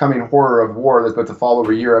the upcoming horror of war that's about to fall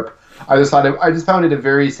over Europe. I just found it a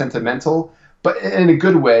very sentimental, but in a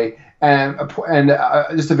good way, and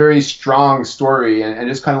just a very strong story, and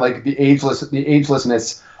just kind of like the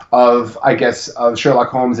agelessness of, I guess, of Sherlock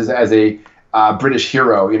Holmes as a British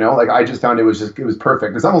hero. Like I just found it was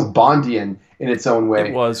perfect. It's almost Bondian in its own way.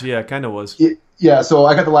 It was, yeah, kind of was. Yeah, so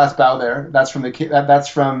I got The Last Bow there. That's from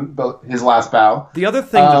his Last Bow. The other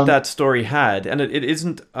thing that story had, and it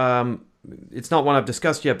isn't, it's not one I've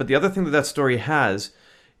discussed yet, but the other thing that story has,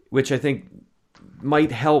 which I think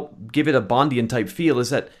might help give it a Bondian type feel, is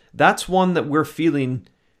that that's one that we're feeling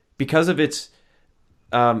because of its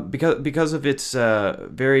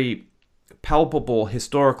very palpable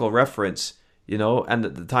historical reference, and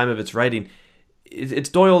at the time of its writing. It's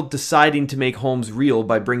Doyle deciding to make Holmes real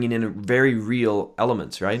by bringing in very real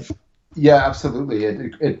elements, right? Yeah, absolutely.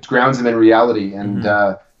 It grounds him in reality, and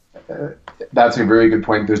that's a very good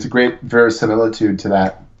point. There's a great verisimilitude to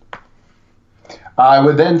that. I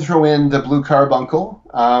would then throw in The Blue Carbuncle.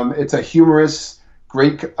 It's a humorous,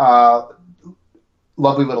 great,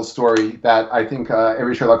 lovely little story that I think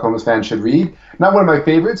every Sherlock Holmes fan should read. Not one of my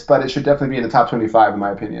favorites, but it should definitely be in the top 25 in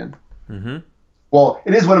my opinion. Mm-hmm. Well,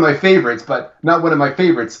 it is one of my favorites, but not one of my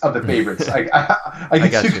favorites of the favorites. I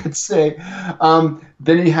guess you could say.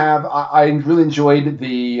 Then you have, I really enjoyed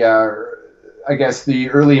the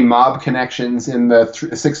early mob connections in the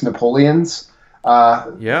Six Napoleons.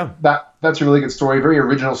 That's a really good story, very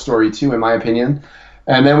original story too, in my opinion.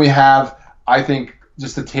 And then we have, I think,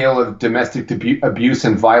 just a tale of domestic abuse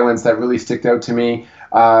and violence that really sticked out to me.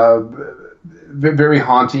 Very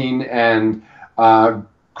haunting and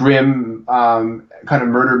grim kind of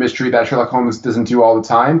murder mystery that Sherlock Holmes doesn't do all the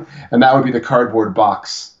time, and that would be The Cardboard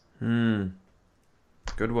Box.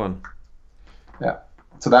 Good one. Yeah.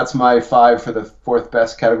 So that's my 5 for the fourth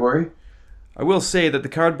best category. I will say that The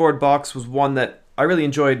Cardboard Box was one that I really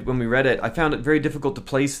enjoyed when we read it. I found it very difficult to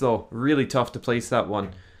place, though. Really tough to place that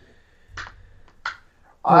one.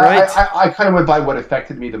 I kind of went by what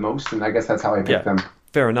affected me the most, and I guess that's how I picked them.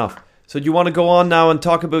 Fair enough. So do you want to go on now and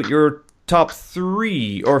talk about your top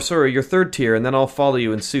three, or sorry, your third tier, and then I'll follow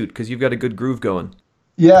you in suit because you've got a good groove going.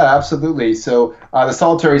 Yeah, absolutely. So the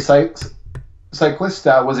solitary cyclist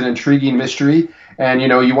was an intriguing mystery, and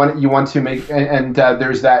you want to make and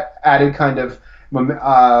there's that added kind of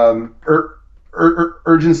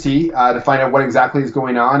urgency to find out what exactly is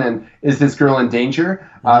going on, and is this girl in danger?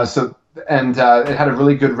 It had a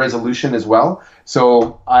really good resolution as well.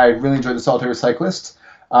 So I really enjoyed the solitary cyclist.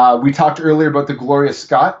 We talked earlier about the Gloria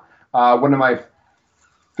Scott, one of my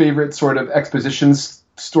favorite sort of expositions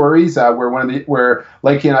stories, where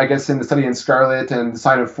Lycan, I guess, in The Study in Scarlet and The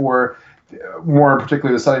Sign of Four, more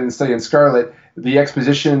particularly The Study in Scarlet, the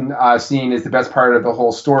exposition scene is the best part of the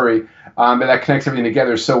whole story, and that connects everything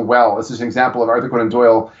together so well. This is an example of Arthur Conan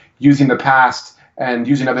Doyle using the past and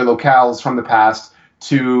using other locales from the past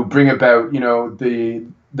to bring about, the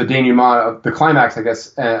denouement, the climax, I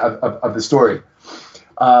guess, of the story.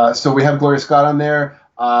 So we have Gloria Scott on there.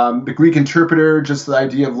 The Greek Interpreter, just the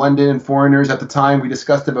idea of London and foreigners at the time, we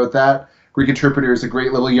discussed about that. Greek Interpreter is a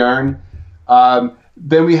great little yarn.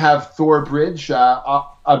 Then we have Thor Bridge,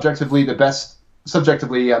 objectively the best,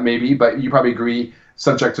 subjectively maybe, but you probably agree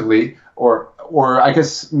subjectively, or I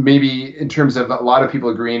guess maybe in terms of a lot of people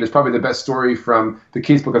agreeing, it's probably the best story from the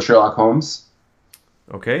Casebook of Sherlock Holmes.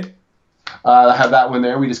 Okay. I have that one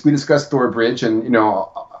there. We discussed Thor Bridge, and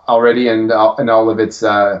already, and all of its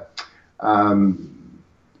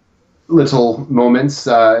little moments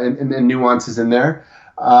and nuances in there.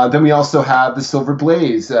 Then we also have The Silver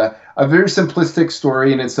Blaze, a very simplistic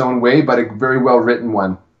story in its own way, but a very well written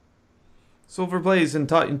one. Silver Blaze in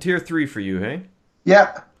tier 3 for you, hey?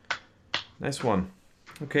 Yeah. Nice one.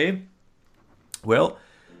 Okay. Well,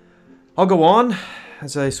 I'll go on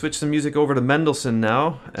as I switch the music over to Mendelssohn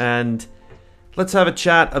now, and let's have a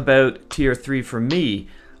chat about tier 3 for me.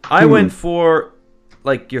 I went for,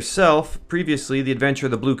 like yourself, previously, The Adventure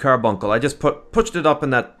of the Blue Carbuncle. I just pushed it up in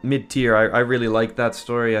that mid-tier. I really like that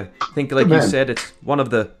story. I think, like you said, it's one of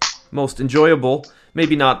the most enjoyable,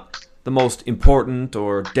 maybe not the most important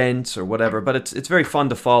or dense or whatever, but it's very fun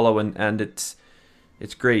to follow, and it's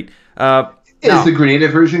great. Is the Grenada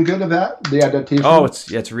version good of that, the adaptation? Oh,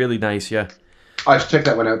 it's really nice, yeah. I should check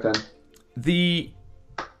that one out then. They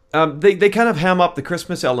kind of ham up the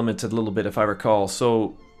Christmas element a little bit, if I recall.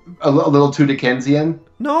 So a little too Dickensian?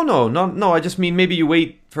 No. I just mean maybe you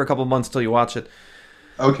wait for a couple months till you watch it.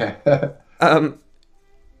 Okay.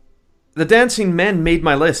 The Dancing Men made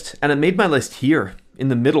my list, and it made my list here in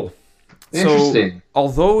the middle. Interesting. So,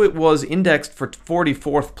 although it was indexed for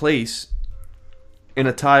 44th place in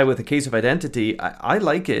a tie with A Case of Identity, I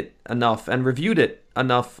like it enough and reviewed it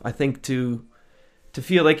enough, I think, to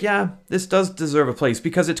feel like, yeah, this does deserve a place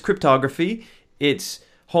because it's cryptography, it's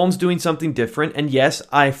Holmes doing something different, and yes,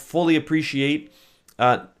 I fully appreciate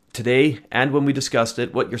today and when we discussed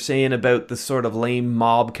it, what you're saying about the sort of lame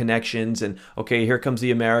mob connections and, okay, here comes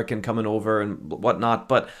the American coming over and whatnot,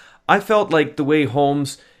 but I felt like the way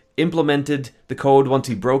Holmes implemented the code once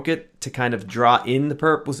he broke it to kind of draw in the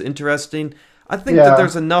perp was interesting. I think that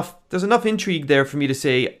there's enough intrigue there for me to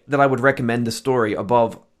say that I would recommend the story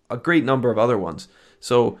above a great number of other ones.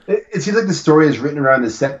 So it seems like the story is written around the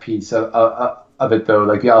set piece of it, though,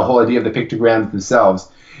 like the whole idea of the pictograms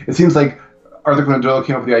themselves. It seems like Arthur Conan Doyle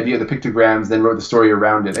came up with the idea of the pictograms, then wrote the story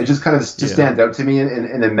around it. It just kind of stands out to me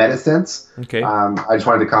in a meta sense. Okay. I just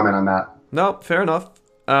wanted to comment on that. No, fair enough.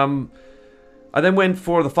 I then went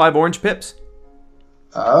for The Five Orange Pips.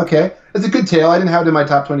 Okay, it's a good tale. I didn't have it in my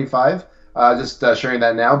top 25. Just sharing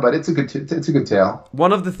that now, but it's a good tale.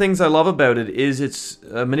 One of the things I love about it is its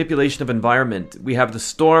manipulation of environment. We have the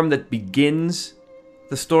storm that begins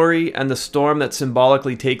the story and the storm that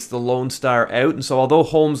symbolically takes the Lone Star out. And so although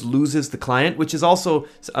Holmes loses the client, which is also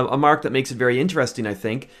a mark that makes it very interesting, I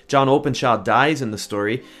think, John Openshaw dies in the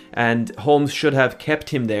story, and Holmes should have kept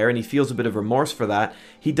him there, and he feels a bit of remorse for that.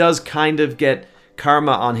 He does kind of get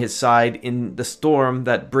karma on his side in the storm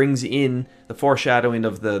that brings in the foreshadowing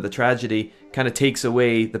of the tragedy, kind of takes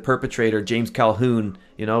away the perpetrator, James Calhoun,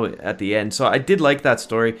 at the end. So I did like that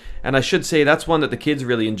story, and I should say that's one that the kids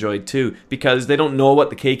really enjoyed too, because they don't know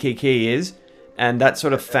what the KKK is, and that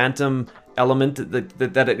sort of phantom element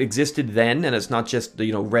that it existed then, and it's not just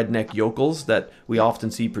the redneck yokels that we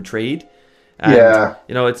often see portrayed. And,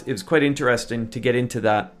 it's quite interesting to get into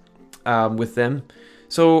that with them.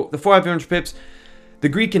 So the Five Orange Pips. The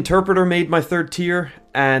Greek Interpreter made my third tier,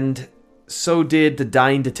 and so did The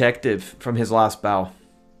Dying Detective from his last bow.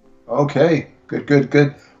 Okay,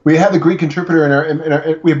 good. We have The Greek Interpreter in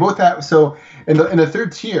our we both have, so in the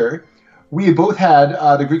third tier, we both had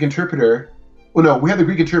The Greek Interpreter. Well, no, we had The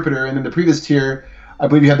Greek Interpreter, and in the previous tier, I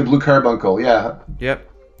believe you had The Blue Carbuncle. Yeah. Yep.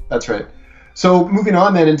 That's right. So moving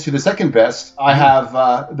on then into the second best, I have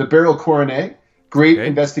The Beryl Coronet. Great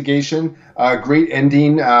investigation, great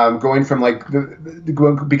ending, going from like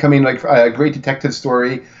becoming like a great detective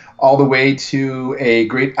story all the way to a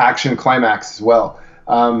great action climax as well.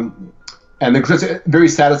 And the very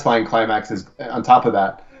satisfying climax is on top of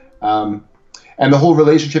that. And the whole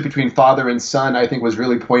relationship between father and son, I think, was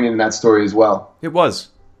really poignant in that story as well. It was,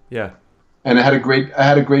 yeah. And I had a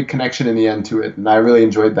great connection in the end to it, and I really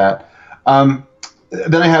enjoyed that.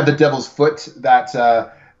 Then I had The Devil's Foot,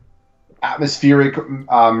 that atmospheric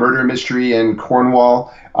murder mystery in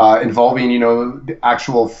Cornwall, involving the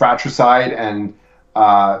actual fratricide and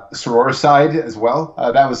sororicide as well.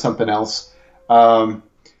 That was something else.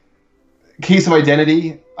 Case of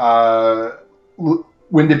Identity.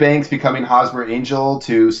 Windibanks becoming Hosmer Angel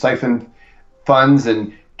to siphon funds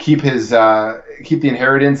and keep the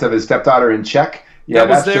inheritance of his stepdaughter in check. Yeah, that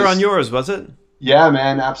was there on yours, was it? Yeah,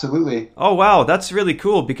 man, absolutely. Oh, wow, that's really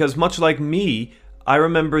cool, because much like me, I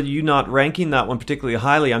remember you not ranking that one particularly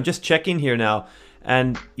highly. I'm just checking here now.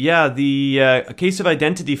 And yeah, the Case of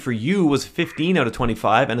Identity for you was 15 out of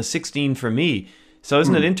 25 and a 16 for me. So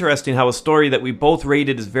isn't it interesting how a story that we both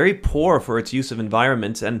rated as very poor for its use of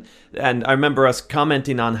environments, and I remember us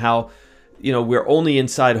commenting on how, we're only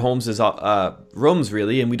inside Holmes's rooms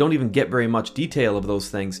really, and we don't even get very much detail of those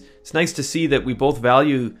things. It's nice to see that we both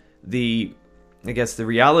value the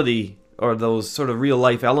reality or those sort of real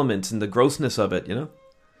life elements and the grossness of it,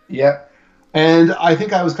 Yeah. And I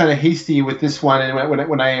think I was kind of hasty with this one and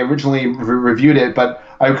when I originally reviewed it, but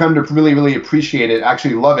I've come to really, really appreciate it,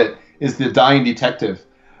 actually love it, is The Dying Detective.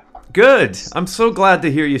 Good. I'm so glad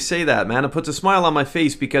to hear you say that, man. It puts a smile on my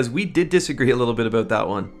face, because we did disagree a little bit about that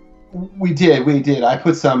one. We did. I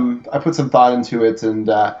put some thought into it and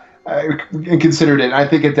considered it. And I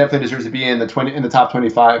think it definitely deserves to be in the top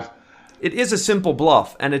 25. It is a simple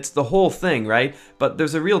bluff, and it's the whole thing, right? But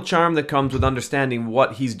there's a real charm that comes with understanding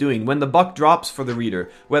what he's doing. When the buck drops for the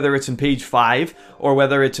reader, whether it's in page 5 or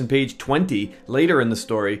whether it's in page 20 later in the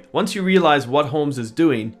story, once you realize what Holmes is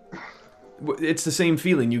doing, it's the same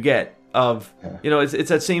feeling you get of, it's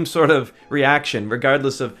that same sort of reaction,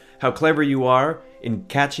 regardless of how clever you are in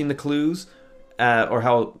catching the clues or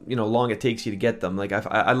how long it takes you to get them. Like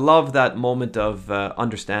I love that moment of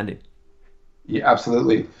understanding. Yeah,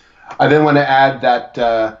 absolutely. I then want to add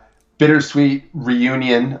that bittersweet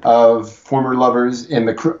reunion of former lovers in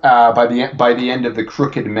by the end of The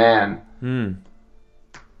Crooked Man.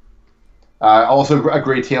 Also a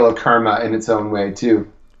great tale of karma in its own way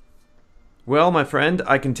too. Well, my friend,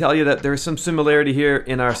 I can tell you that there's some similarity here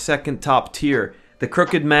in our second top tier. The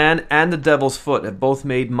Crooked Man and The Devil's Foot have both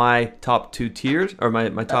made my top 2 tiers, or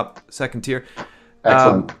my top second tier.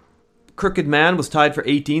 Excellent. Crooked Man was tied for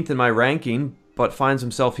 18th in my ranking, but finds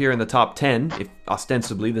himself here in the top 10, if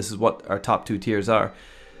ostensibly this is what our top 2 tiers are.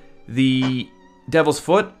 The Devil's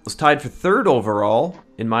Foot was tied for 3rd overall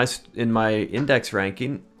in my index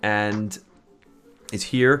ranking, and is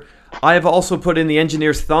here. I have also put in The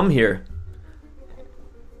Engineer's Thumb here.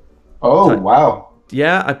 Oh, wow.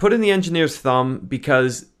 Yeah, I put in The Engineer's Thumb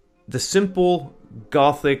because the simple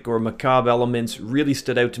gothic or macabre elements really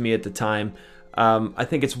stood out to me at the time. I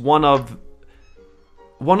think it's one of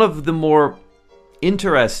the more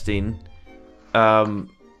interesting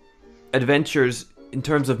adventures in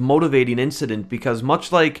terms of motivating incident, because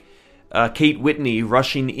much like Kate Whitney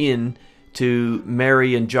rushing in to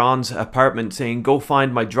Mary and John's apartment saying, "Go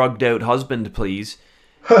find my drugged out husband, please,"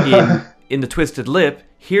 in The Twisted Lip,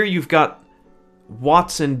 here you've got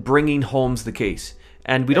Watson bringing Holmes the case,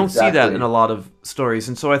 and we don't see that in a lot of stories.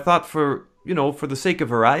 And so I thought, for the sake of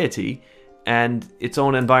variety and its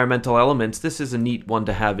own environmental elements, this is a neat one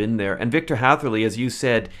to have in there. And Victor Hatherley, as you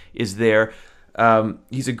said, is there.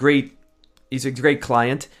 He's a great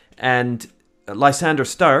client, and Lysander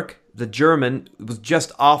Stark, the German, was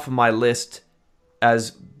just off of my list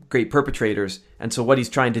as great perpetrators. And so what he's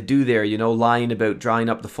trying to do there, lying about drying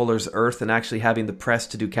up the Fuller's Earth and actually having the press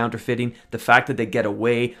to do counterfeiting, the fact that they get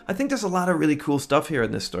away, I think there's a lot of really cool stuff here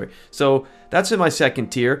in this story. So that's in my second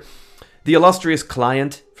tier. The Illustrious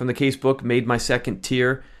Client from the case book made my second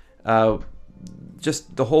tier.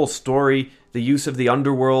 Just the whole story, the use of the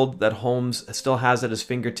underworld that Holmes still has at his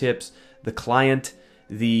fingertips, the client,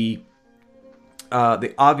 the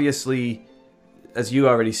obviously, as you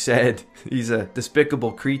already said, he's a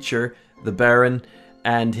despicable creature, the Baron,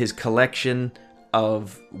 and his collection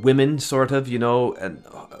of women, sort of, and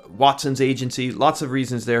Watson's agency. Lots of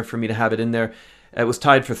reasons there for me to have it in there. It was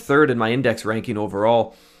tied for 3rd in my index ranking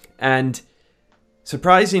overall. And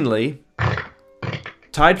surprisingly,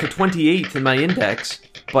 tied for 28th in my index,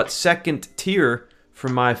 but second tier for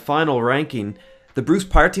my final ranking, the Bruce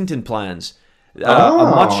Partington plans.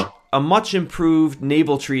 A much improved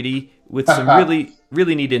naval treaty with some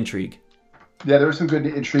really neat intrigue. Yeah, there was some good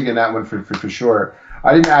intrigue in that one for sure.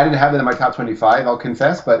 I didn't have it in my top 25, I'll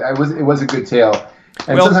confess, but it was a good tale.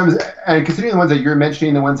 And sometimes, and considering the ones that you're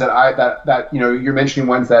mentioning, the ones that you're mentioning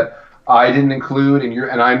ones that I didn't include,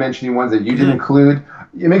 and I'm mentioning ones that you didn't include,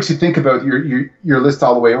 it makes you think about your list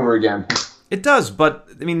all the way over again. It does, but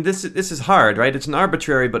I mean, this is hard, right? It's an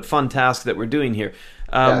arbitrary but fun task that we're doing here.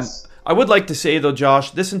 Yes. I would like to say, though, Josh,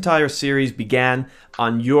 this entire series began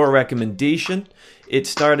on your recommendation. It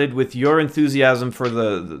started with your enthusiasm for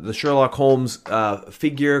the Sherlock Holmes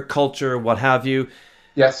figure, culture, what have you.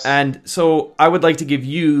 Yes. And so I would like to give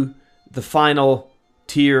you the final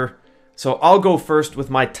tier. So I'll go first with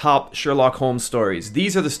my top Sherlock Holmes stories.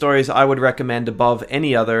 These are the stories I would recommend above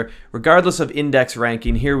any other, regardless of index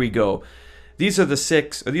ranking. Here we go. These are the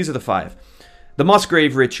five. The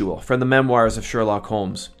Musgrave Ritual from the Memoirs of Sherlock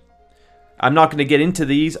Holmes. I'm not going to get into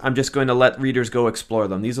these. I'm just going to let readers go explore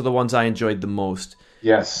them. These are the ones I enjoyed the most.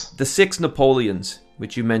 Yes. The Six Napoleons,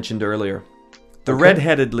 which you mentioned earlier. The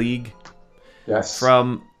Red-Headed League. Yes.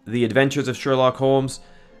 From The Adventures of Sherlock Holmes.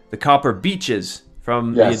 The Copper Beeches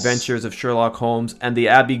from The Adventures of Sherlock Holmes. And the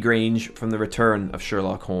Abbey Grange from The Return of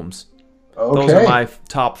Sherlock Holmes. Okay. Those are my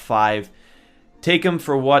top five. Take them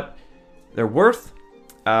for what they're worth.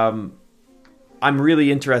 I'm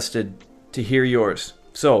really interested to hear yours.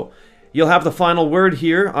 So, you'll have the final word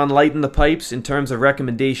here on Lighten the Pipes in terms of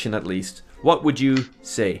recommendation, at least. What would you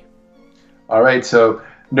say? All right, so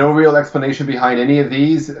no real explanation behind any of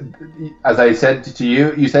these. As I said to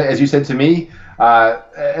you, as you said to me,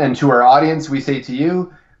 and to our audience, we say to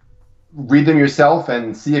you, read them yourself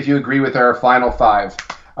and see if you agree with our final five.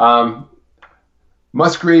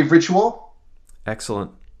 Musgrave Ritual.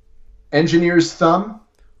 Excellent. Engineer's Thumb.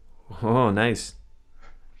 Oh, nice.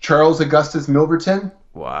 Charles Augustus Milverton.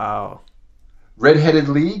 Wow. Red-Headed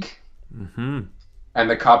League. Mm-hmm. And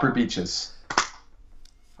the Copper Beeches.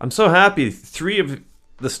 I'm so happy. 3 of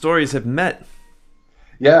the stories have met.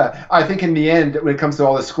 Yeah, I think in the end, when it comes to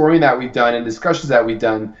all the scoring that we've done and discussions that we've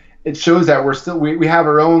done, it shows that we have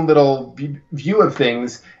our own little view of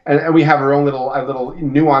things, and we have our own little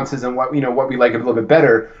nuances and what we like a little bit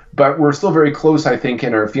better. But we're still very close, I think,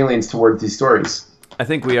 in our feelings towards these stories. I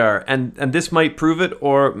think we are, and this might prove it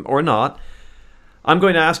or not. I'm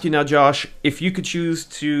going to ask you now, Josh, if you could choose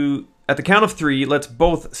to, at the count of 3, let's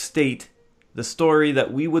both state the story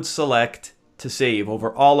that we would select to save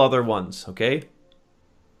over all other ones, okay?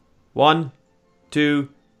 1, 2,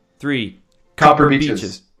 3. Copper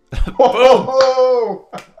Beeches. Boom!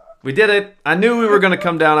 We did it. I knew we were going to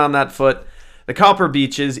come down on that foot. The Copper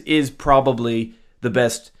Beeches is probably the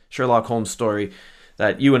best Sherlock Holmes story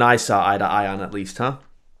that you and I saw eye to eye on, at least, huh?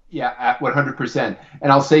 Yeah, at 100%.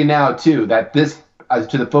 And I'll say now, too, that this,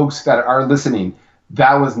 to the folks that are listening,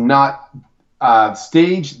 that was not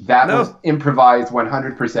staged. That was improvised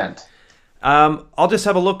 100%. I'll just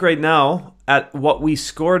have a look right now at what we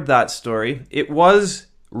scored that story. It was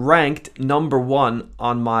ranked number 1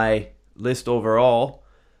 on my list overall.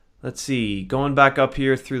 Let's see. Going back up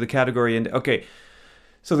here through the category. Okay.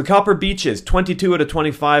 So the Copper Beeches, 22 out of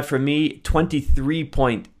 25 for me,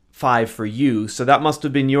 23.5 for you. So that must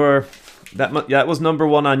have been that was number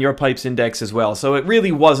 1 on your Pipes Index as well. So it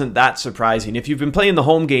really wasn't that surprising. If you've been playing the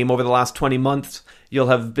home game over the last 20 months, you'll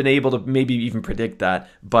have been able to maybe even predict that.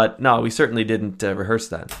 But no, we certainly didn't rehearse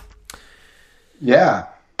that. Yeah.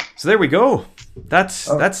 So there we go. That's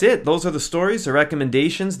it. Those are the stories, the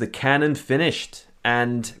recommendations, the canon finished.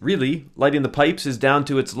 And really, Lighting the Pipes is down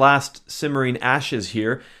to its last simmering ashes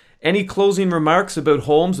here. Any closing remarks about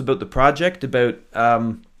Holmes, about the project, about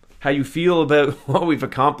how you feel about what we've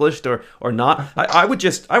accomplished or not? I would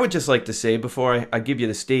just like to say, before I give you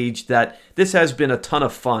the stage, that this has been a ton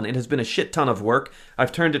of fun. It has been a shit ton of work.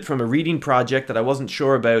 I've turned it from a reading project that I wasn't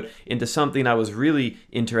sure about into something I was really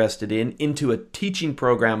interested in, into a teaching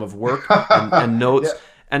program of work and notes. Yeah.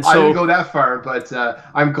 And so, I didn't go that far, but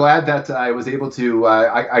I'm glad that I was able to,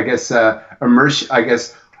 immerse. I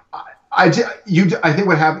think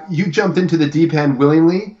what happened, you jumped into the deep end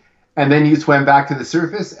willingly, and then you swam back to the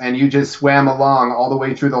surface, and you just swam along all the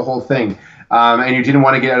way through the whole thing, and you didn't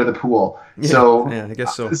want to get out of the pool. Yeah, I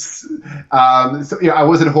guess so. I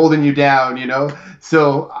wasn't holding you down,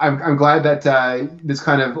 So I'm glad that this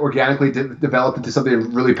kind of organically developed into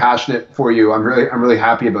something really passionate for you. I'm really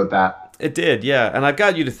happy about that. It did, yeah, and I've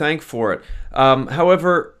got you to thank for it.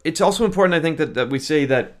 However, it's also important, I think, that we say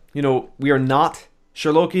that, we are not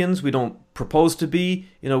Sherlockians. We don't proposed to be.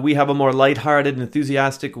 We have a more lighthearted and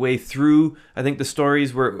enthusiastic way through. I think the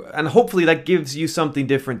stories and hopefully that gives you something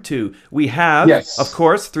different too. We have, yes, of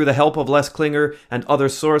course, through the help of Les Klinger and other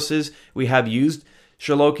sources, we have used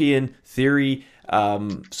Sherlockian theory,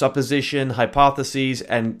 supposition, hypotheses,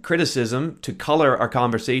 and criticism to color our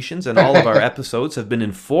conversations, and all of our episodes have been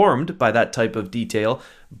informed by that type of detail.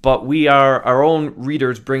 But we are our own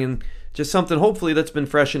readers, bringing just something hopefully that's been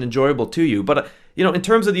fresh and enjoyable to you. But in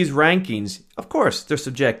terms of these rankings, of course they're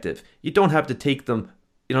subjective. You don't have to take them.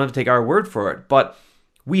 You don't have to take our word for it. But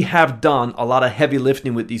we have done a lot of heavy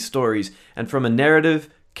lifting with these stories, and from a narrative,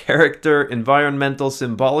 character, environmental,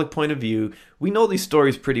 symbolic point of view, we know these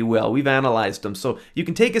stories pretty well. We've analyzed them. So you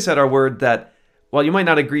can take us at our word that while you might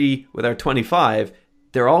not agree with our 25,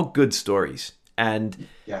 they're all good stories. And,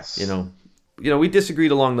 yes, we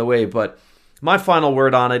disagreed along the way, but my final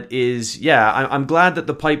word on it is, I'm glad that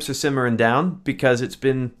the pipes are simmering down, because it's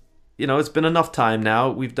been enough time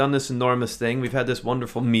now. We've done this enormous thing. We've had this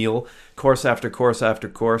wonderful meal, course after course after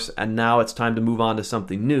course, and now it's time to move on to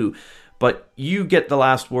something new. But you get the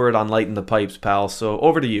last word on lighting the pipes, pal. So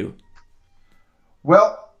over to you.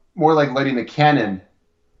 Well, more like lighting the cannon,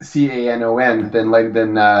 CANON, than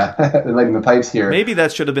lighting the pipes here. Maybe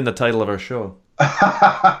that should have been the title of our show.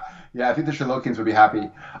 Yeah, I think the Sherlockians would be happy.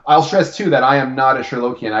 I'll stress too that I am not a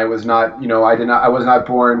Sherlockian. I was not, I was not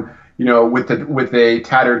born, with a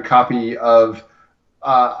tattered copy of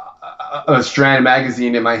a Strand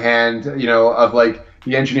magazine in my hand, of like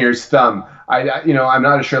the engineer's thumb. I'm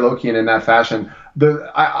not a Sherlockian in that fashion.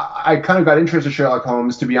 I kind of got interested in Sherlock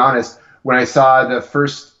Holmes, to be honest, when I saw the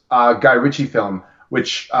first Guy Ritchie film,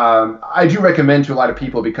 which I do recommend to a lot of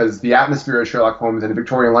people, because the atmosphere of Sherlock Holmes in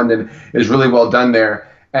Victorian London is really well done there.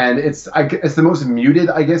 And it's the most muted,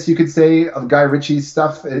 I guess you could say, of Guy Ritchie's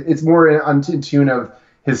stuff. It's more in tune of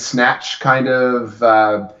his Snatch kind of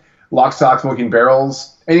Lock, Stock, Smoking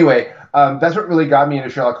Barrels. Anyway, that's what really got me into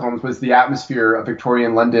Sherlock Holmes, was the atmosphere of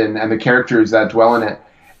Victorian London and the characters that dwell in it.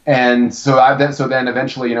 And so then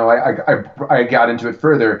eventually, I got into it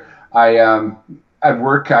further. At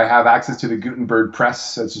work, I have access to the Gutenberg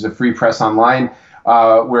Press, which is a free press online,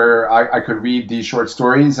 where I could read these short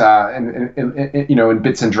stories in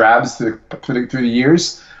bits and drabs through the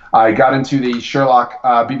years. I got into the Sherlock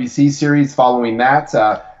BBC series following that,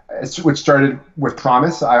 which started with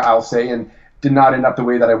promise, I'll say, and did not end up the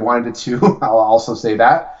way that I wanted it to. I'll also say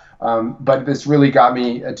that. But this really got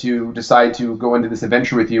me to decide to go into this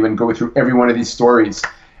adventure with you and go through every one of these stories.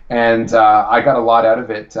 And I got a lot out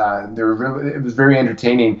of it. It was very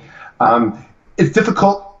entertaining. It's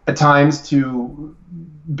difficult at times to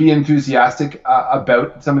be enthusiastic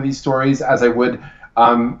about some of these stories, as I would,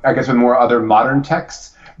 I guess, with more other modern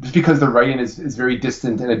texts, just because the writing is very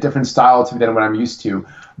distant and a different style to me than what I'm used to.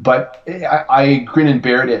 But I grin and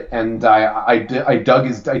bared it, and I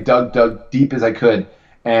dug deep as I could,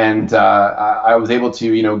 and I was able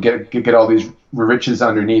to get all these riches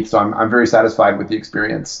underneath. So I'm very satisfied with the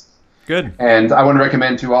experience. Good. And I want to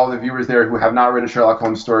recommend to all the viewers there who have not read a Sherlock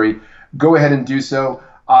Holmes story, go ahead and do so.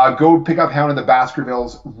 Go pick up Hound of the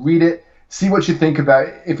Baskervilles, read it, see what you think about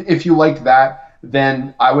it. If you liked that,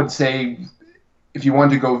 then I would say, if you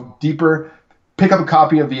want to go deeper, pick up a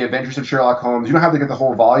copy of The Adventures of Sherlock Holmes. You don't have to get the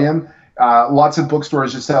whole volume. Lots of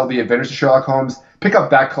bookstores just sell The Adventures of Sherlock Holmes. Pick up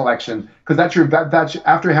that collection, because that's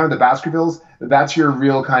after Hound of the Baskervilles, that's your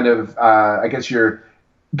real kind of, I guess, your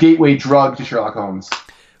gateway drug to Sherlock Holmes.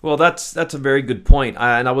 Well, that's a very good point,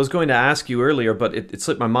 and I was going to ask you earlier, but it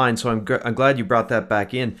slipped my mind, so I'm glad you brought that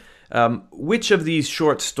back in. Which of these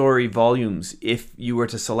short story volumes, if you were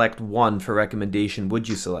to select one for recommendation, would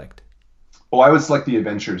you select? Oh, I would select The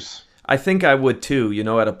Adventures. I think I would too,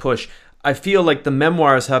 at a push. I feel like the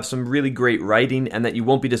memoirs have some really great writing, and that you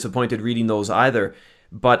won't be disappointed reading those either.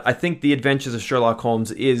 But I think The Adventures of Sherlock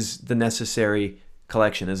Holmes is the necessary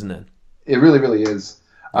collection, isn't it? It really, really is.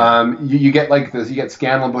 You get like this. You get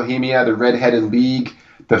Scandal in Bohemia, the Red-Headed League,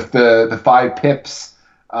 the Five Pips,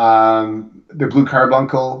 the Blue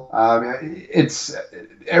Carbuncle. It's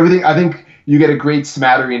everything. I think you get a great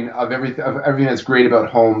smattering of everything that's great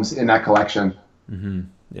about Holmes in that collection. Mm-hmm.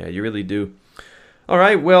 Yeah, you really do. All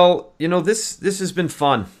right. Well, this has been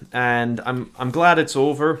fun, and I'm glad it's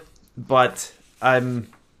over, but I'm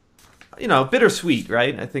bittersweet,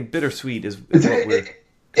 right? I think bittersweet is what we're.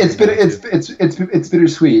 It's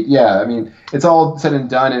bittersweet. Yeah, I mean, it's all said and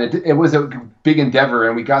done, and it was a big endeavor,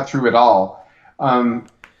 and we got through it all.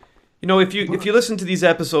 If you listen to these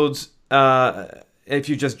episodes, if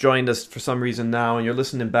you just joined us for some reason now and you're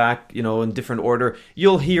listening back, in different order,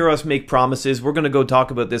 you'll hear us make promises. We're going to go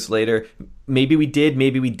talk about this later. Maybe we did,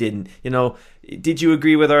 maybe we didn't. Did you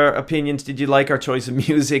agree with our opinions? Did you like our choice of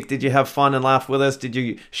music? Did you have fun and laugh with us? Did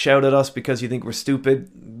you shout at us because you think we're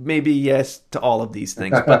stupid? Maybe yes to all of these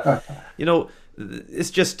things. But, it's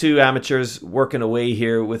just two amateurs working away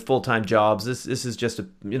here with full-time jobs. This is just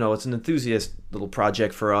it's an enthusiast little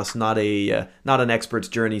project for us, not an expert's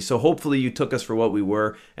journey. So hopefully you took us for what we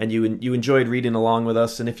were, and you enjoyed reading along with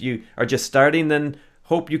us. And if you are just starting, then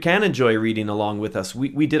hope you can enjoy reading along with us.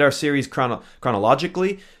 We did our series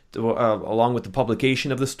chronologically, along with the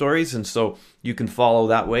publication of the stories, and so you can follow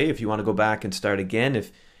that way if you want to go back and start again.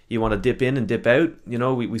 If you want to dip in and dip out,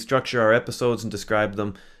 we structure our episodes and describe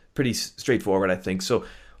them pretty straightforward, I think. So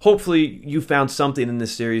hopefully you found something in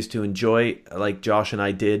this series to enjoy, like Josh and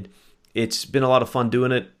I did. It's been a lot of fun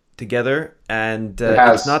doing it together, and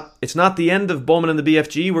it's not the end of Bowman and the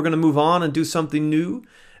BFG. We're going to move on and do something new,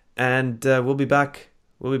 and we'll be back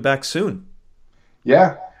soon.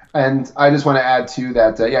 Yeah, and I just want to add too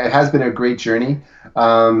that it has been a great journey,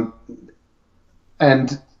 and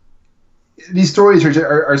these stories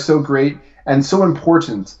are so great and so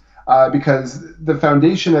important. Because the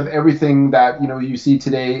foundation of everything that you see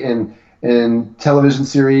today in television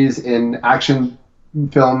series, in action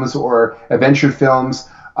films or adventure films,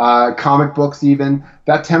 comic books, even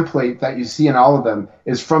that template that you see in all of them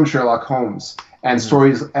is from Sherlock Holmes and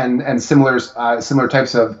stories and similar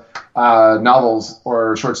types of novels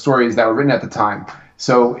or short stories that were written at the time.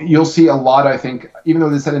 So you'll see a lot. I think even though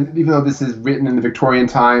this is written in the Victorian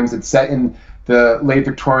times, it's set in the late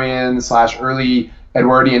Victorian / early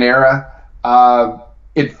Edwardian era.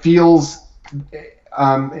 It feels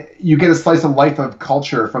you get a slice of life of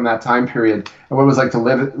culture from that time period and what it was like to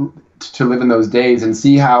live in those days, and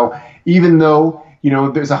see how even though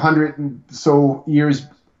there's 100 and so years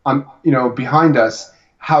behind us,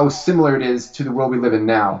 how similar it is to the world we live in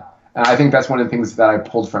now. And I think that's one of the things that I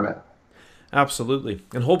pulled from it. Absolutely.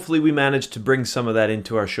 And hopefully we managed to bring some of that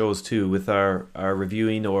into our shows too, with our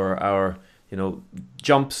reviewing or our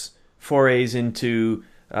jumps, forays into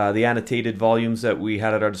the annotated volumes that we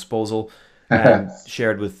had at our disposal and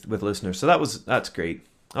shared with listeners. So that's great.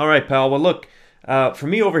 All right, pal. Well, look, for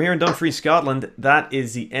me over here in Dumfries, Scotland, that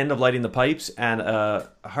is the end of Lighting the Pipes, and a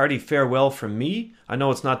hearty farewell from me. I know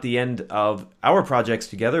it's not the end of our projects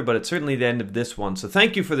together, but it's certainly the end of this one. So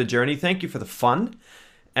thank you for the journey. Thank you for the fun.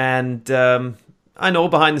 And I know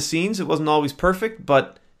behind the scenes it wasn't always perfect,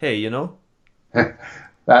 but hey,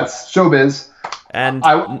 that's showbiz. And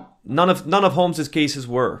none of Holmes's cases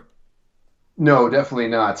were. No, definitely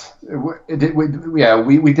not.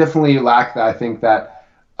 We definitely lack that. I think that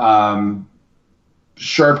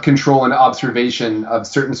sharp control and observation of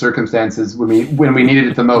certain circumstances when we needed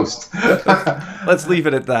it the most. Let's leave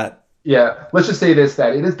it at that. Yeah, let's just say this: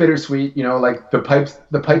 that it is bittersweet. Like the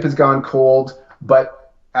pipe has gone cold,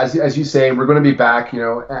 but as you say, we're going to be back.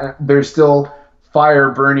 And there's still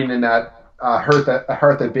fire burning in that hearth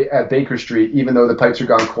at Baker Street, even though the pipes are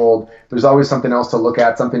gone cold. There's always something else to look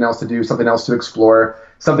at, something else to do, something else to explore,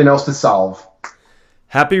 something else to solve.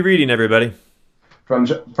 Happy reading, everybody. From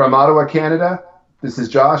Ottawa, Canada, this is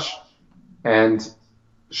Josh, and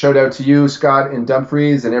shout out to you, Scott, in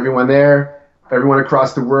Dumfries, and everyone there, everyone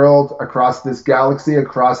across the world, across this galaxy,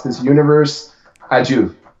 across this universe.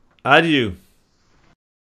 Adieu. Adieu.